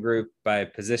position group by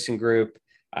position group.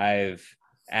 I've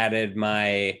added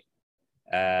my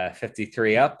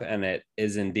 53 up, and it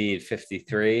is indeed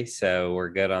 53. So we're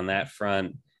good on that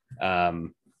front.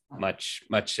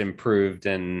 Much improved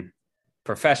and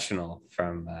professional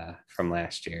from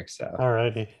last year. So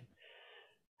Alrighty.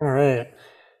 All right.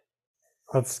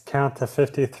 Let's count to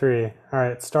 53. All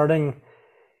right. Starting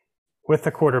with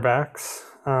the quarterbacks.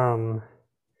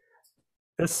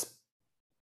 This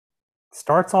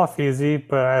starts off easy,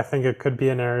 but I think it could be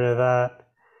an area that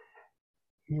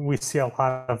we see a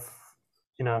lot of,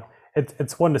 you know,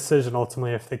 it's one decision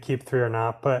ultimately if they keep three or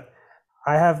not. But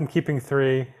I have them keeping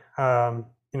three.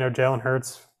 Jalen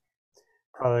Hurts,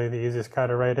 probably the easiest guy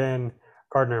to write in.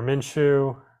 Gardner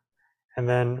Minshew, and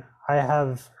then I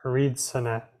have Reed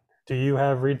Sinnett. Do you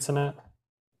have Reed Sinnett?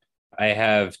 I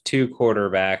have two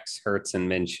quarterbacks, Hurts and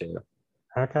Minshew.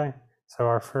 Okay. So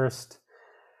our I first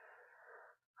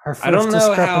don't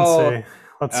know how. discrepancy.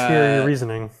 Let's hear your Uh,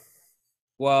 reasoning.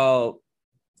 well,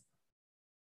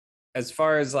 as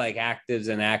far as like actives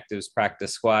and actives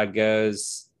practice squad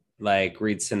goes, like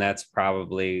Reed Sinet's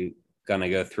probably gonna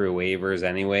go through waivers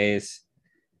anyways.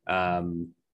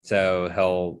 Um, so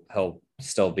he'll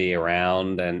still be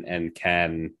around and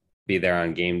can be there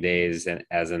on game days and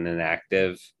as an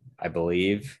inactive, I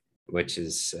believe, which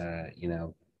is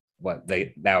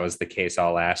that was the case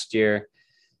all last year.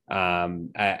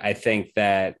 I think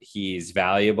that he's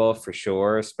valuable for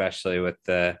sure, especially with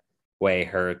the way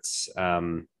Hurts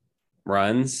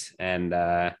runs, and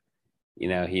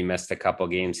he missed a couple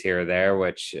games here or there,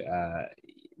 which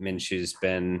Minshew's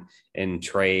been in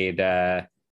trade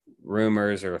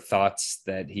rumors or thoughts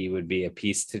that he would be a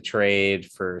piece to trade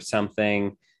for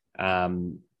something.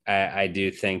 I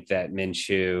do think that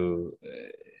Minshew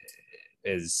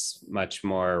is much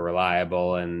more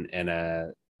reliable and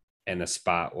in a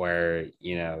spot where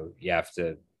you have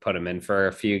to put him in for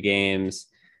a few games.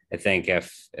 I think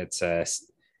if it's a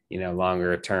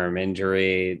longer term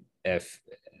injury, if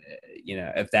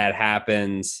that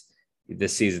happens, the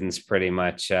season's pretty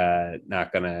much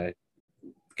not going to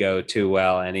go too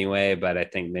well anyway. But I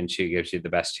think Minshew gives you the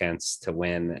best chance to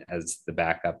win as the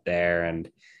backup there, and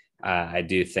I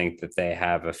do think that they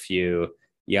have a few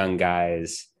young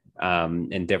guys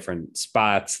in different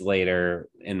spots later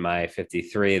in my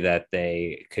 53 that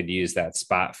they could use that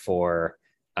spot for.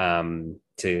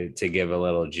 to give a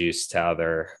little juice to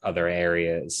other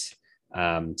areas.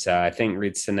 So I think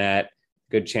Reed Sinnett,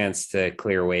 good chance to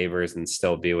clear waivers and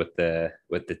still be with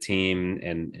the team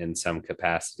in some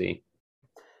capacity.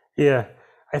 Yeah,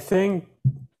 I think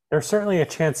there's certainly a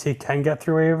chance he can get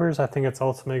through waivers. I think it's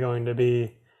ultimately going to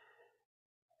be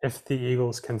if the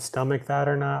Eagles can stomach that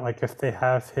or not. Like if they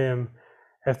have him,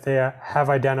 if they have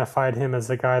identified him as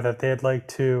the guy that they'd like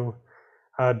to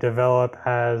develop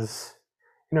as,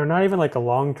 not even like a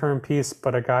long-term piece,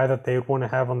 but a guy that they would want to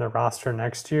have on their roster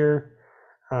next year.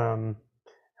 And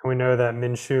we know that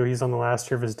Minshew, he's on the last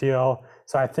year of his deal.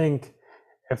 So I think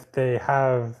if they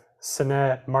have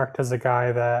Sinnett marked as a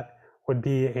guy that would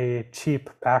be a cheap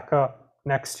backup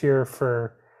next year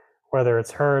for whether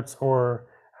it's Hurts or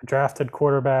a drafted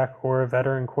quarterback or a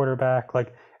veteran quarterback,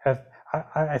 like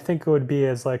I think it would be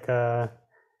as like a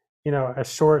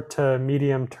short to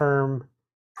medium term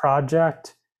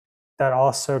project that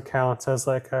also counts as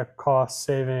like a cost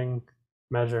saving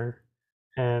measure.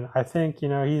 And I think,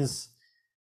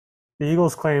 the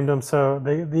Eagles claimed him. So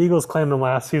the Eagles claimed him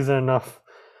last season enough.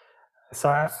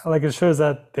 So like it shows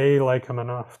that they like him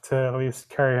enough to at least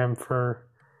carry him for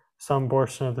some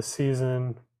portion of the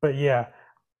season. But yeah,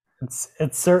 it's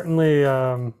certainly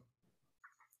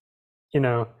you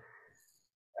know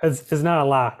it's not a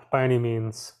lock by any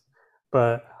means.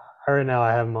 But right now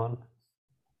I have him on.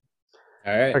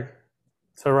 All right. Okay,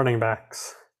 so running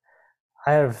backs,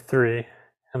 I have three,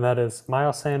 and that is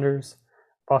Miles Sanders,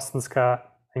 Boston Scott,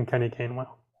 and Kenny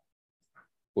Gainwell.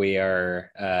 We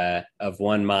are of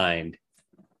one mind.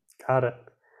 Got it.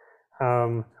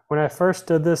 When I first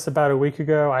did this about a week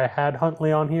ago, I had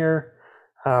Huntley on here,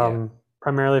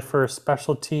 primarily for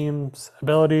special teams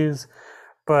abilities,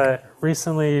 but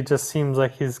recently it just seems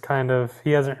like he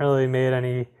hasn't really made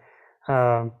any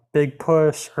big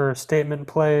push or statement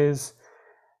plays.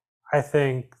 I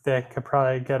think they could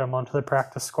probably get him onto the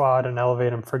practice squad and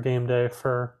elevate him for game day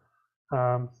for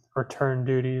return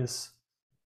duties.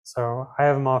 So I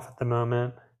have him off at the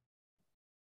moment.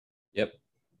 Yep.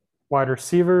 Wide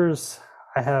receivers,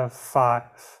 I have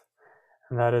five,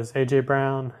 and that is AJ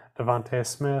Brown, Devontae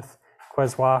Smith,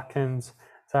 Quez Watkins,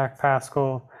 Zach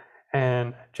Pascal,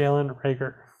 and Jalen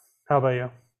Reagor. How about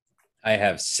you? I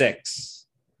have six.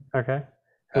 Okay.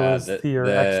 Who was your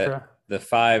extra? The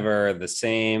five are the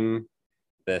same.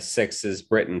 The six is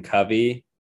Britton Covey.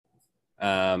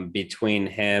 Between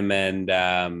him and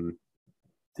Deon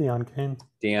Cain.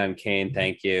 Deon Cain,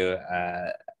 thank you.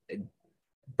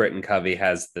 Britton Covey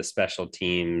has the special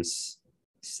teams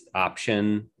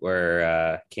option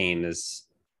where Cain is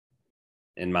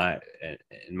in my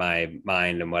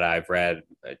mind and what I've read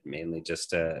mainly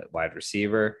just a wide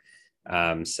receiver.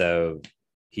 So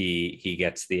he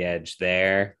gets the edge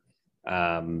there.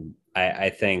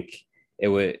 I think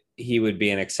he would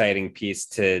be an exciting piece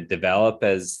to develop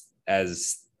as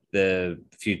the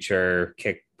future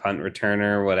kick punt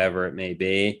returner, whatever it may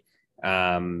be.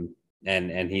 And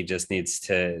he just needs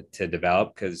to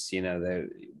develop because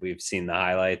we've seen the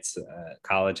highlights,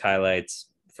 college highlights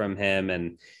from him,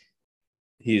 and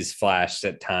he's flashed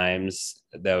at times,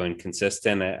 though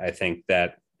inconsistent. I think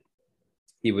that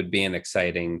he would be an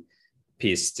exciting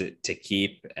piece to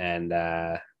keep, and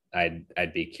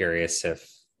I'd be curious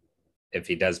if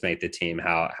he does make the team,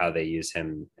 how they use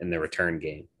him in the return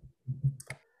game.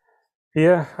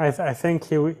 Yeah, I think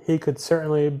he could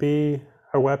certainly be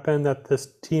a weapon that this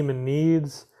team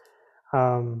needs.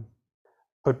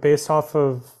 But based off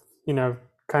of,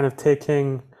 kind of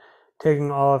taking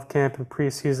all of camp and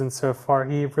preseason so far,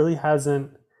 he really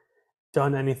hasn't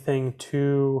done anything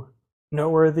too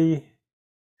noteworthy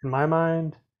in my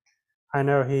mind. I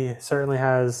know he certainly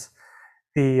has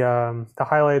the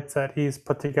highlights that he's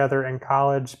put together in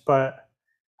college, but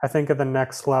I think at the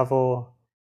next level,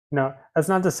 that's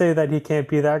not to say that he can't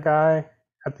be that guy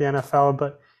at the NFL,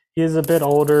 but he is a bit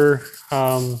older.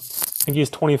 I think he's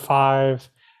 25.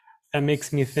 That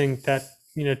makes me think that,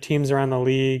 teams around the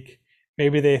league,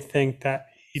 maybe they think that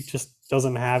he just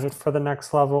doesn't have it for the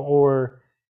next level, or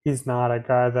he's not a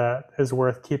guy that is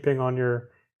worth keeping on your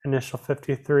initial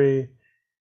 53.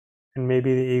 And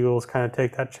maybe the Eagles kind of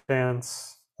take that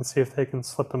chance and see if they can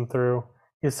slip him through.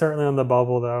 He's certainly on the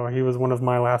bubble, though. He was one of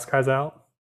my last guys out.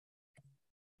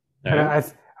 And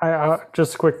I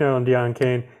just a quick note on Deon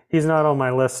Cain. He's not on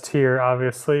my list here,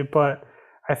 obviously, but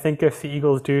I think if the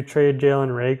Eagles do trade Jalen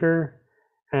Reagor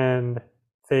and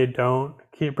they don't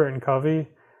keep Britton Covey,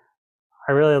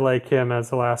 I really like him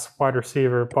as the last wide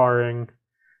receiver, barring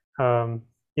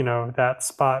that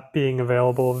spot being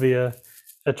available via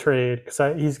a trade,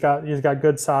 because he's got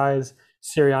good size.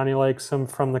 Sirianni likes him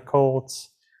from the Colts.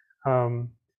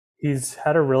 he's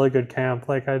had a really good camp.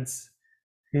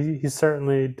 He's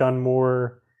certainly done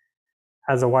more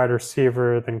as a wide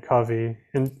receiver than Covey.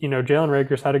 And Jalen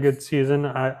Rager's had a good season.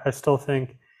 I still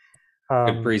think, Good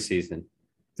um, preseason.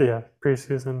 yeah,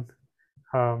 preseason.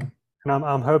 And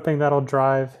I'm hoping that'll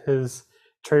drive his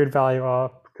trade value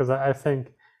up because I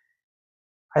think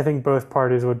both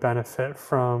parties would benefit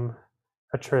from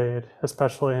a trade,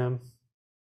 especially him.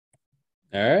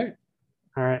 All right.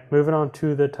 All right, moving on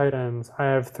to the tight ends. I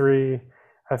have three.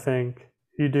 I think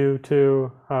you do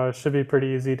too. Should be pretty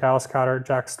easy. Dallas Goedert,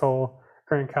 Jack Stoll,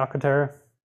 Grant Calcaterra.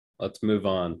 Let's move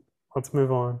on. Let's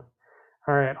move on.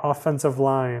 All right, offensive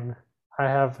line. I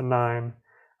have nine.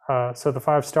 So the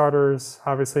five starters,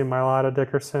 obviously Mailata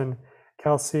Dickerson,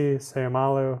 Kelsey,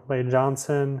 Sayamalu, Lay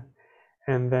Johnson,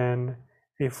 and then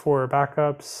the four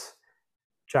backups,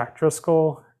 Jack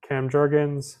Driscoll, Cam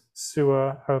Jurgens,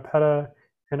 Sua Opeta,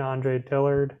 and Andre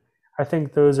Dillard. I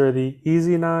think those are the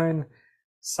easy nine.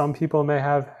 Some people may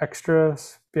have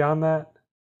extras beyond that.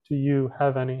 Do you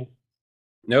have any?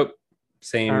 Nope. All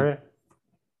Same. right,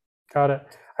 got it.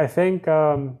 I think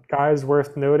guys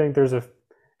worth noting. There's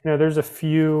a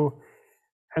few,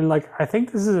 and like I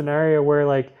think this is an area where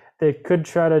like they could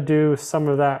try to do some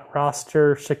of that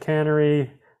roster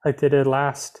chicanery like they did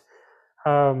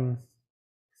um,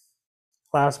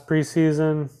 last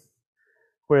preseason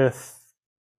with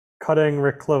cutting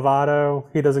Rick Lovato.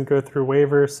 He doesn't go through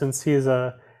waivers since he's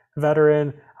a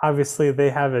veteran. Obviously, they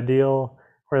have a deal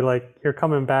where like you're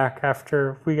coming back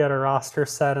after we get a roster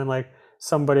set and like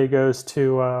somebody goes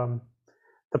to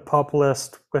the pup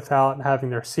list without having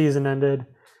their season ended.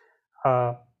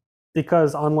 Uh,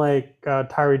 because unlike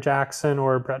Tyree Jackson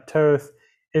or Brett Toth,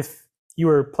 if you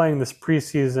were playing this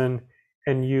preseason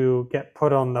and you get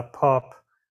put on the pup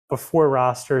before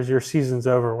rosters, your season's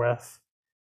over with.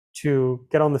 To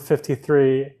get on the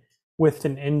 53 with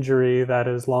an injury that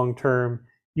is long term,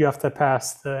 you have to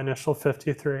pass the initial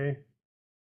 53.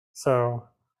 So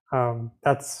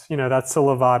that's the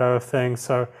Lovato thing.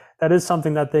 So that is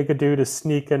something that they could do to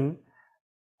sneak an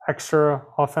extra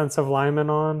offensive lineman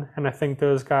on, and I think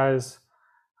those guys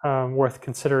worth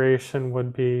consideration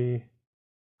would be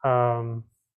um,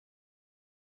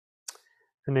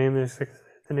 the name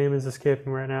is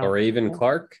escaping right now. Or even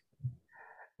Clark.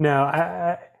 No,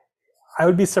 I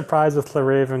would be surprised with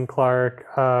LaRaven Clark.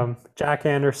 Jack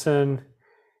Anderson,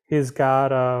 he's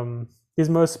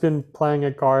mostly been playing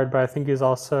at guard, but I think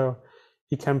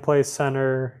he can play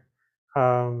center.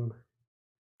 Um,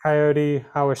 Coyote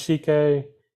Awashike,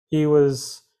 he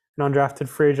was an undrafted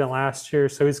free agent last year,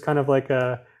 so he's kind of like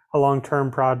a long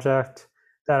term project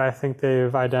that I think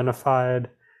they've identified.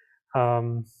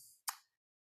 Um,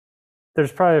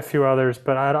 there's probably a few others,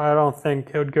 but I don't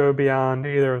think it would go beyond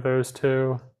either of those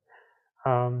two.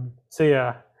 So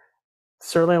yeah,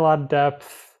 certainly a lot of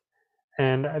depth,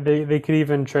 and they could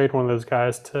even trade one of those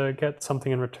guys to get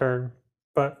something in return.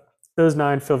 But those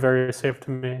nine feel very safe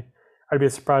to me. I'd be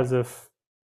surprised if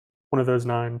one of those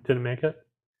nine didn't make it.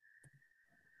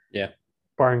 Yeah.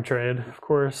 Barring trade, of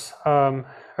course.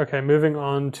 Okay, moving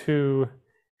on to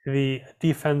the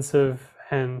defensive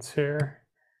ends here.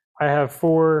 I have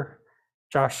four: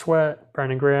 Josh Sweat,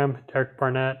 Brandon Graham, Derek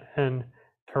Barnett, and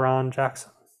Teron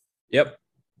Jackson. Yep.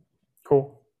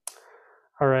 Cool.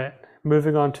 All right.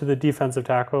 Moving on to the defensive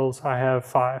tackles, I have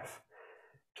five: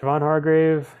 Javon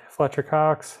Hargrave, Fletcher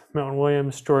Cox, Milton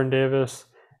Williams, Jordan Davis,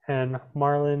 and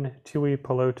Marlon Tui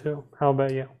Pelotu. How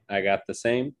about you? I got the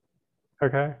same.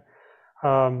 Okay.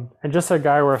 And just a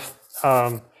guy worth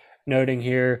noting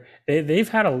here, they've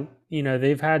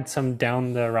had some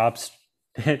down the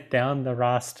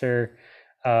roster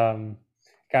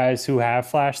guys who have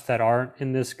flashed that aren't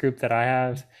in this group that I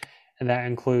have, and that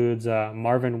includes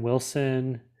Marvin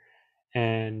Wilson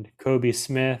and Kobe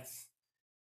Smith.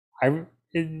 The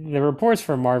reports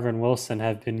for Marvin Wilson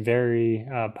have been very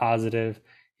positive.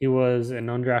 He was an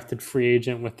undrafted free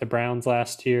agent with the Browns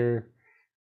last year.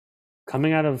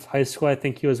 Coming out of high school, I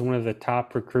think he was one of the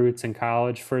top recruits in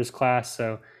college for his class.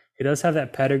 So he does have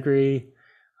that pedigree.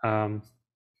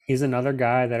 He's another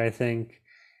guy that I think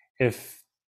if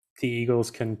the Eagles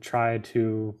can try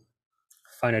to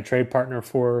find a trade partner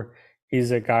for, he's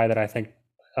a guy that I think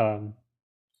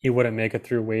he wouldn't make it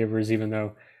through waivers, even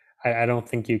though I don't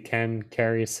think you can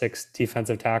carry six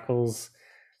defensive tackles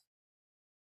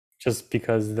just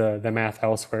because the math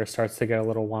elsewhere starts to get a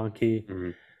little wonky.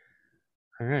 Mm-hmm.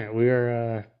 All right,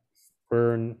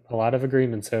 we're in a lot of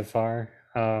agreement so far.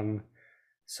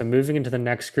 So moving into the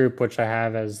next group, which I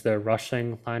have as the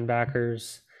rushing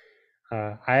linebackers,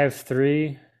 I have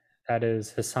three. That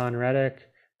is Hassan Reddick,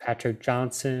 Patrick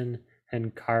Johnson,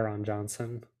 and Kyron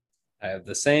Johnson. I have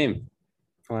the same.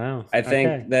 Wow. I think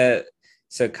Okay. that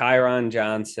so Kyron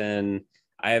Johnson,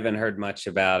 I haven't heard much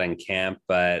about in camp,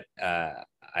 but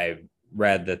I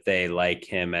read that they like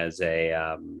him as a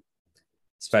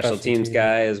special Special teams team.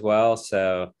 guy as well.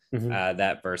 So Hmm.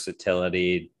 that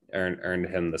versatility earned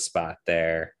him the spot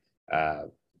there. Uh,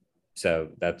 so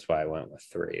that's why I went with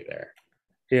three there.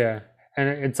 Yeah. And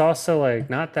it's also like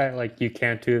not that like you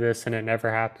can't do this and it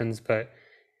never happens, but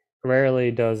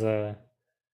rarely does a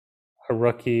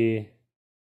rookie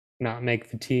not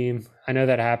make the team. I know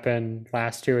that happened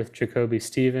last year with Jacoby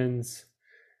Stevens,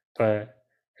 but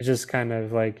it's just kind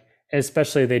of like,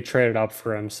 especially they traded up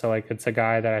for him, so like it's a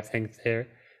guy that I think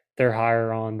they're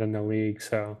higher on than the league.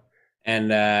 So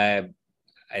And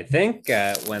I think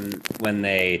when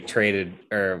they traded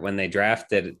or when they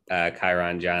drafted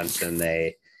Kyron Johnson,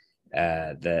 they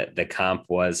the comp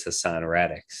was Hassan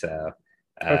Reddick. So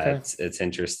okay, it's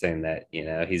interesting that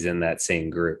he's in that same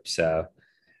group. So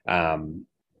um,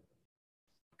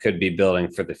 could be building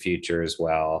for the future as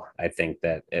well. I think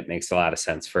that it makes a lot of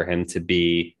sense for him to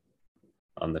be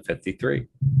on the 53.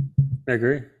 I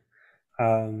agree.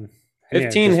 And yeah,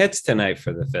 15 just hits tonight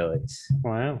for the Phillies.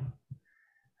 wow.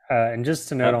 And just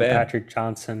to note Not on bad. Patrick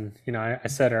Johnson, I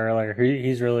said earlier,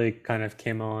 he's really kind of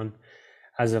came on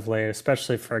as of late,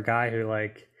 especially for a guy who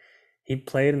like he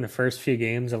played in the first few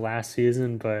games of last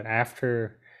season, but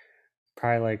after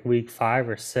probably like week 5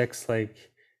 or 6,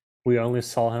 like we only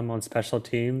saw him on special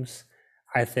teams.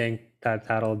 I think that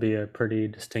that'll be a pretty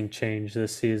distinct change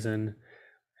this season,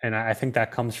 and I think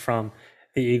that comes from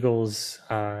the Eagles,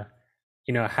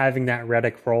 having that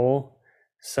Reddick role.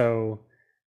 So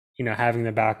having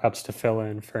the backups to fill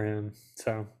in for him.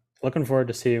 So looking forward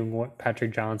to seeing what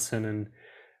Patrick Johnson and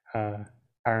uh,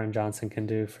 Aaron Johnson can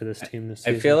do for this team this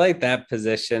I feel season. like that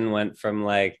position went from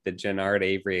like the Jannard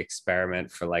Avery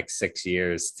experiment for like 6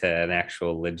 years to an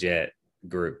actual legit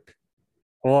group.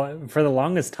 Well, for the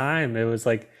longest time, it was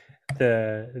like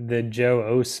the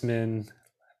Joe Osman Oh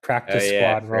practice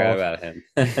yeah, I squad forgot role. about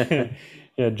him.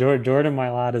 Yeah, Jordan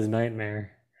Mailata's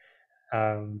nightmare.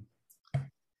 Um,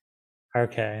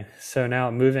 okay, so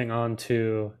now moving on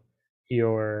to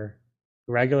your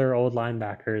regular old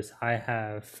linebackers. I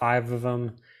have 5 of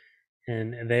them,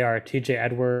 and they are TJ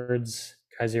Edwards,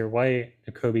 Kaiser White,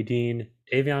 N'Kobe Dean,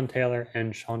 Davion Taylor,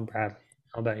 and Sean Bradley.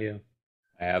 How about you?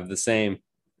 I have the same.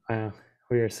 Wow,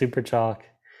 we are super chalk.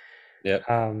 Yep.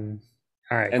 Um,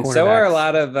 all right, And so are a cornerbacks.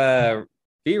 lot of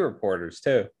B reporters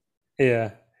too.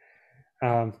 Yeah.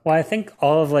 Well, I think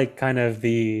all of like kind of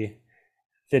the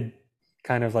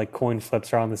kind of like coin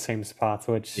flips are on the same spots,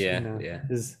 which Yeah, yeah.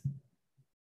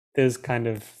 is kind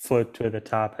of float to the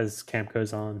top as camp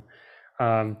goes on.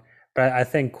 Um, but I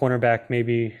think cornerback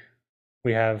maybe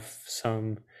we have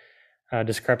some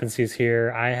discrepancies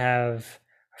here. I have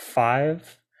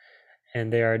 5,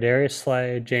 and they are Darius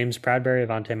Slay, James Bradbury,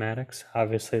 Avante Maddox,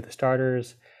 obviously the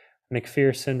starters,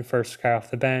 McPherson, first guy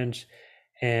off the bench,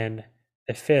 and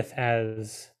the fifth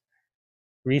as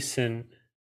recent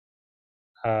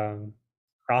um,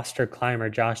 roster climber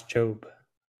Josh Jobe.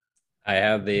 I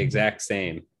have the exact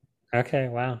same. Okay,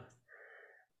 wow.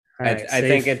 All I right, I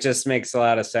think safe. it just makes a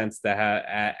lot of sense to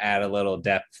add a little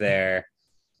depth there.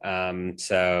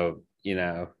 So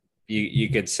you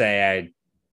could say I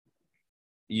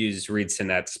used Reed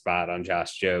Sinet's spot on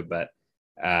Josh Joe, but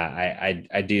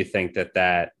I do think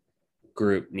that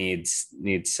group needs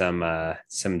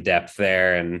some depth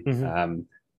there, and Hmm.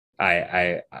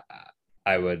 I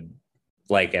I would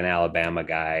like an Alabama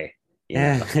guy,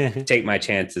 Yeah. take my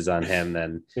chances on him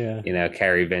than Yeah.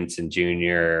 Kerry Vincent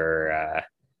Jr. or I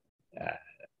Do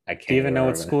you can't even even know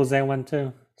what remember schools they went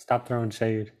to? Stop throwing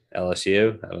shade.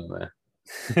 LSU. I don't know.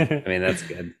 I mean, that's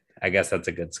good. I guess that's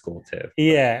a good school too. But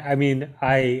Yeah, I mean,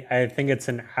 I think it's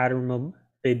an admirable.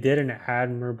 They did an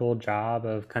admirable job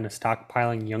of kind of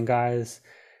stockpiling young guys.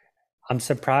 I'm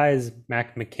surprised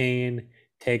Mac McCain,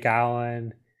 Take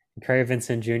Allen, and Trey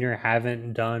Vincent Jr.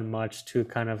 haven't done much to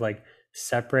kind of like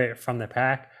separate from the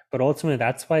pack. But ultimately,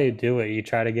 that's why you do it. You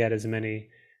try to get as many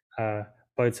uh,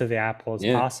 bites of the apple as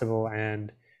yeah, possible.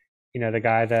 And the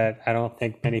guy that I don't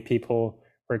think many people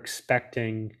were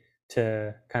expecting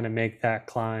to kind of make that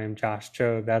climb, Josh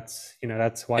Jobe. That's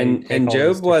why you take and all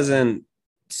those different.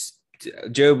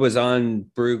 Job was on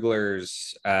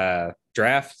Brugler's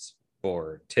draft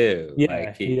board too. Like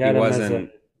Yeah, he he he had him as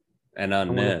wasn't an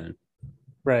someone to unknown.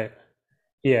 right.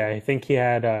 Yeah, I think he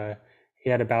had a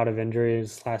bout of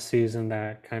injuries last season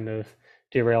that kind of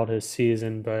derailed his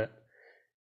season, but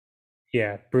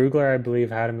yeah, Brugler I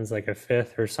believe had him as like a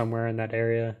fifth or somewhere in that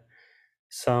area,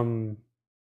 some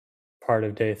part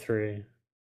of day 3,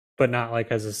 but not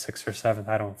like as a sixth or seventh,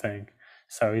 I don't think.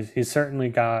 So he's certainly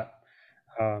got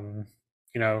um,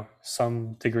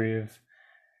 some degree of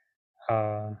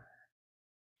uh,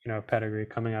 pedigree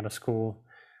coming out of school.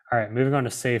 All right, moving on to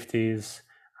safeties.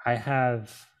 I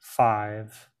have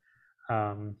five,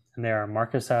 and they are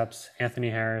Marcus Epps, Anthony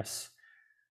Harris,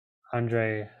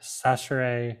 Andre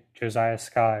Sachere, Josiah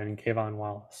Scott, and Kayvon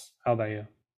Wallace. How about you?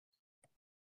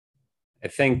 I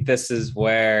think this is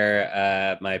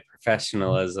where my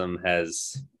professionalism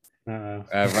has Uh-oh.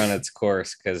 run its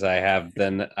course because I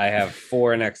have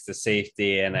four next to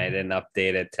safety and I didn't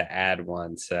update it to add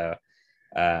one. So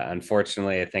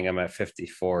unfortunately, I think I'm at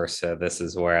 54. So this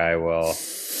is where I will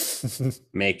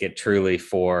make it truly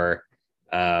four,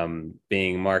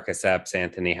 being Marcus Epps,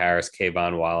 Anthony Harris,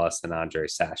 Kayvon Wallace, and Andre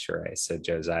Sachere. So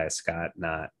Josiah Scott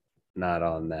not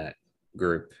on that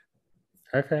group.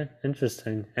 Okay,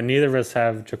 interesting. And neither of us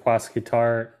have Jaquaski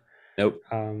Tart. Nope.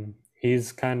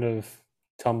 He's kind of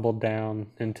tumbled down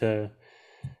into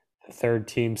the third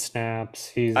team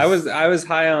snaps. I was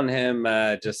high on him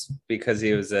just because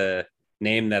he was a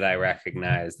name that I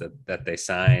recognized that they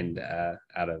signed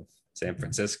out of San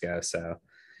Francisco. So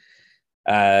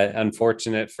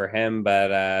unfortunate for him,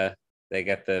 but they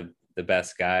get the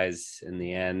best guys in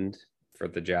the end for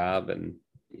the job, and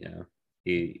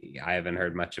I haven't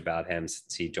heard much about him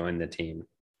since he joined the team.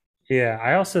 Yeah,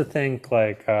 I also think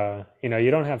like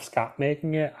you don't have Scott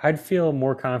making it. I'd feel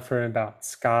more confident about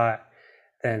Scott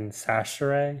than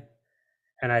Sachere.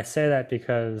 And I say that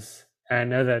because I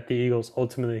know that the Eagles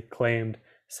ultimately claimed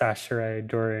Sachere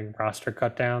during roster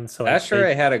cutdown. So like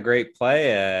Sachere had a great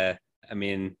play. I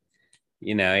mean,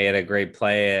 he had a great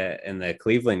play in the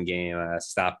Cleveland game,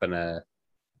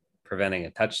 preventing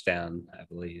a touchdown, I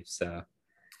believe. So,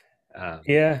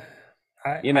 yeah, I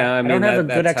I don't mean have a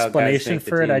good that's how guys explanation make the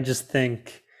for it. I team. just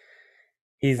think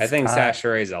I he's think got.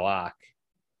 Sachere's a lock,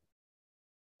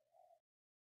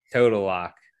 total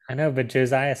lock. I know, but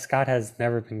Josiah Scott has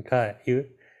never been cut.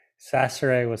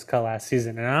 Sachere was cut last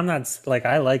season, and I'm not like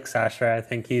I like Sachere. I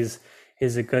think he's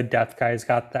a good depth guy. He's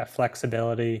got that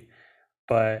flexibility,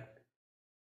 but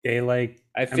they like.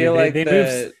 I I mean, feel like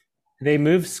they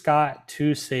moved Scott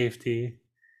to safety,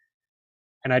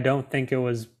 and I don't think it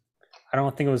was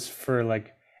for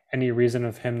like any reason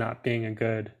of him not being a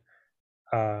good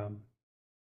um,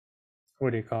 what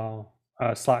do you call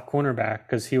slot cornerback,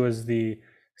 because he was the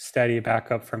steady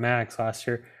backup for Max last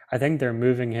year. I think they're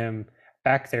moving him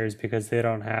back there is because they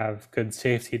don't have good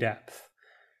safety depth.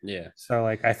 yeah. So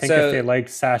like I think if they So liked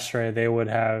Sachere, they would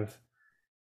have.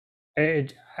 I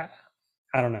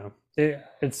don't know.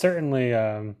 It's certainly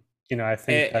I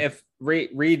think that if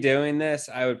redoing this,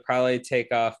 I would probably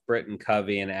take off Britton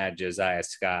Covey and add Josiah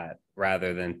Scott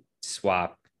rather than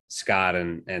swap Scott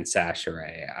and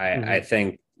Sachere. I mhm.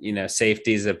 think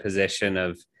safety is a position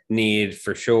of need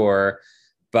for sure,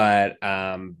 but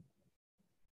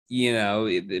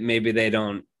maybe they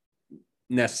don't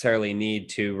necessarily need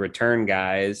to return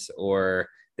guys, or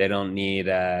they don't need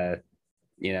to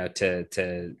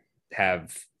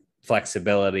have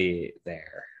flexibility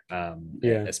there,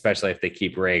 Yeah. especially if they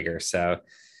keep Rager. So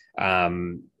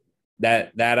um,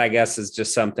 that I guess is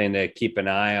just something to keep an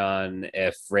eye on.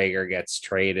 If Rager gets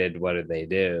traded, what do they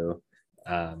do?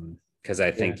 Because I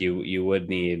Yeah. think you would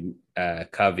need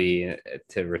Covey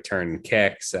to return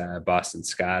kicks. Boston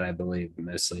Scott, I believe,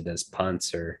 mostly does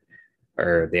punts or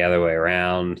the other way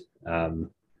around.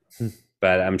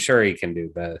 But I'm sure he can do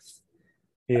both.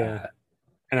 Yeah. Uh,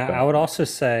 And I but would also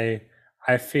say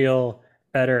I feel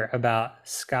better about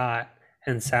Scott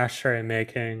and Sachere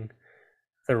making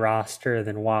the roster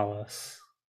than Wallace.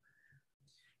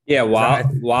 yeah, 'Cause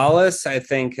Wallace, I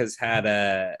think, has had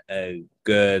a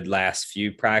good last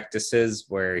few practices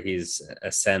where he's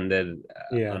ascended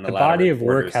yeah, on a the lot of body of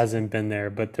work reporters. hasn't been there,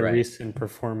 but the Right. recent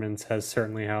performance has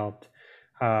certainly helped.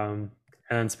 And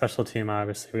then special team,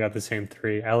 obviously, we got the same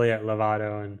three: Elliott,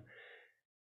 Lovato, and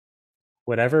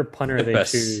whatever punter they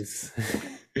Lippus. choose.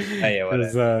 Oh, yeah,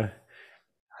 Because whatever.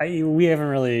 we haven't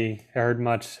really heard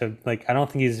much of, like, I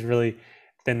don't think he's really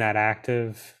been that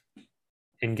active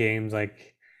in games,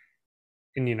 like,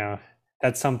 and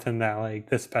that's something that like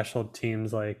the special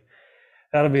teams, like,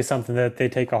 that'll be something that they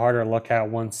take a harder look at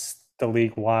once the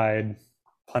league wide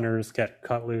punters get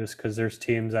cut loose, because there's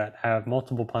teams that have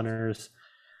multiple punters.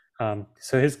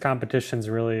 So his competition's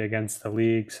really against the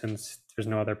league since there's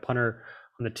no other punter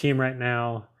on the team right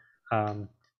now.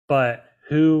 But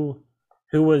who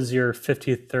was your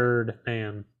 53rd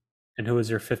man, and who was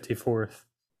your 54th?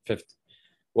 50.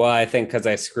 Well, I think because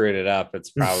I screwed it up,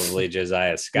 it's probably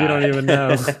Josiah You don't Scott. even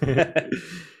know.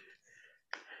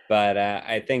 But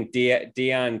I think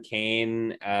Deon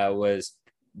Kane was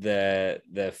the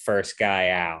first guy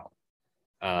out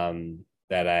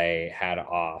that I had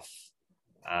off.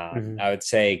 I would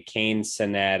say Kane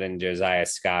Sinet and Josiah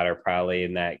Scott are probably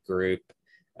in that group.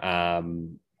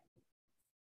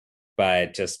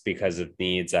 But just because of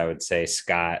needs, I would say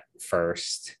Scott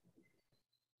first,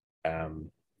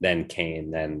 then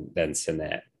Kane, then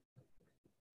Sinet.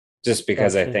 Just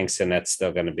because I think Sinet's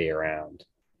still going to be around.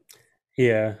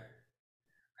 Yeah.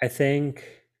 I think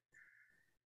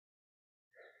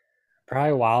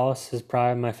probably Wallace is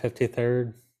probably my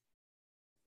 53rd.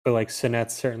 But like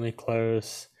Sinet's certainly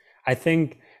close. I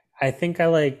think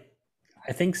Sinet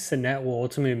will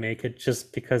ultimately make it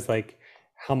just because like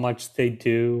how much they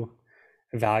do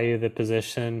value the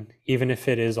position, even if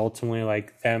it is ultimately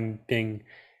like them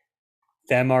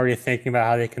already thinking about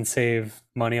how they can save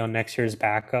money on next year's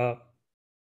backup,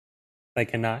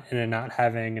 like and not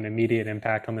having an immediate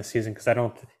impact on the season, because I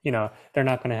don't, they're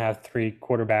not going to have 3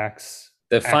 quarterbacks.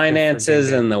 The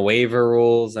finances and the waiver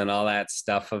rules and all that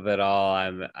stuff of it all,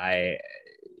 I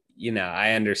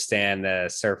understand the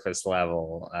surface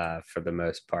level for the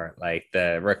most part. Like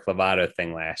the Rick Lovato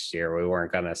thing last year, we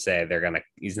weren't going to say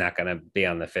he's not going to be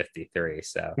on the 53.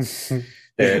 So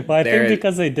well, I think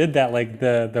because they did that, like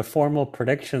the formal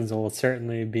predictions will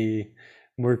certainly be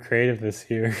more creative this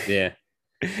year. Yeah.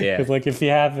 Yeah. Because like if you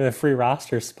have a free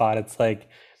roster spot, it's like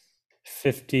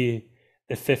the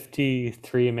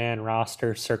 53-man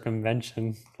roster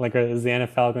circumvention. Like, is the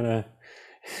NFL going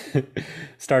to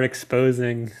start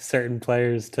exposing certain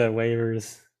players to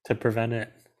waivers to prevent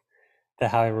it? The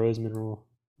Howie Roseman rule.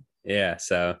 Yeah.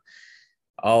 So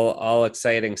all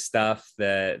exciting stuff.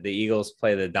 The Eagles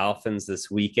play the Dolphins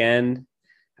this weekend.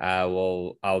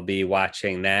 I'll be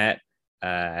watching that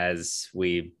as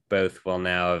we both will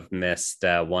now have missed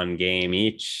 1 game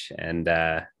each, and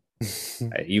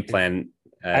you plan.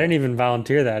 I didn't even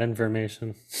volunteer that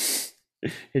information.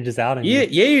 You're just outing me.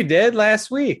 Yeah, you did last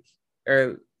week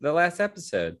or the last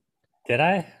episode. Did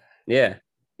I? Yeah,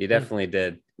 you definitely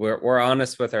did. We're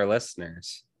honest with our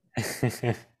listeners.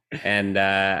 And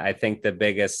I think the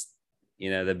biggest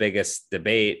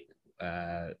debate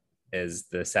is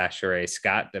the Sachere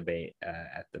Scott debate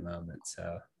at the moment.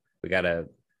 So we got a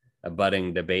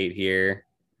budding debate here.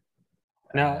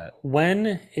 Now,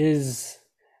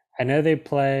 I know they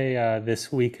play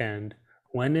this weekend.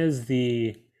 When is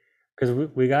because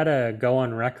we got to go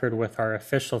on record with our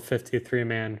official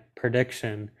 53-man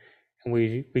prediction, and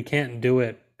we can't do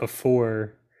it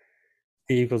before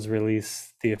the Eagles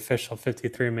release the official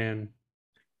 53-man.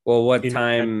 Well, what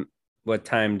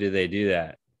time do they do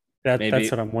that?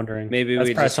 That's what I'm wondering. Maybe that's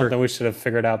probably something we should have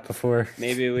figured out before.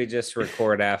 Maybe we just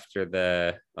record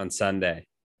on Sunday.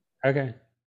 Okay.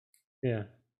 Yeah.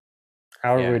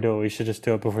 However we do it, we should just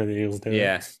do it before the Eagles do it.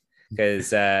 Yeah,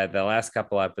 because the last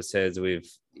couple episodes we've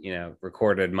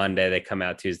recorded Monday, they come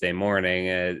out Tuesday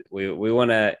morning. We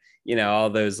want to all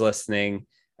those listening,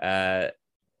 an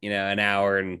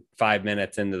hour and 5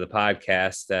 minutes into the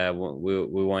podcast,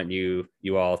 we want you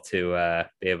all to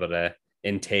be able to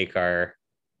intake our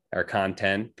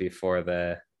content before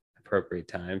the appropriate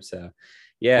time. So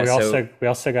yeah, we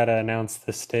also got to announce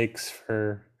the stakes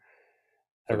for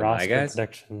the roster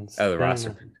predictions. Oh, the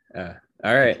roster. All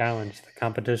right. The challenge, the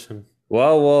competition.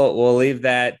 Well, we'll leave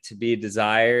that to be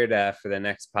desired for the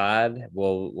next pod.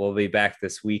 We'll be back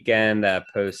this weekend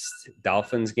post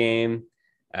Dolphins game.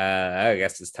 I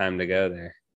guess it's time to go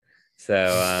there.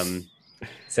 So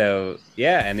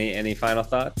yeah. Any final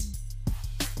thoughts?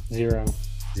 Zero.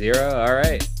 All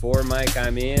right. For Mike,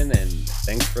 I'm Ian, and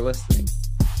thanks for listening.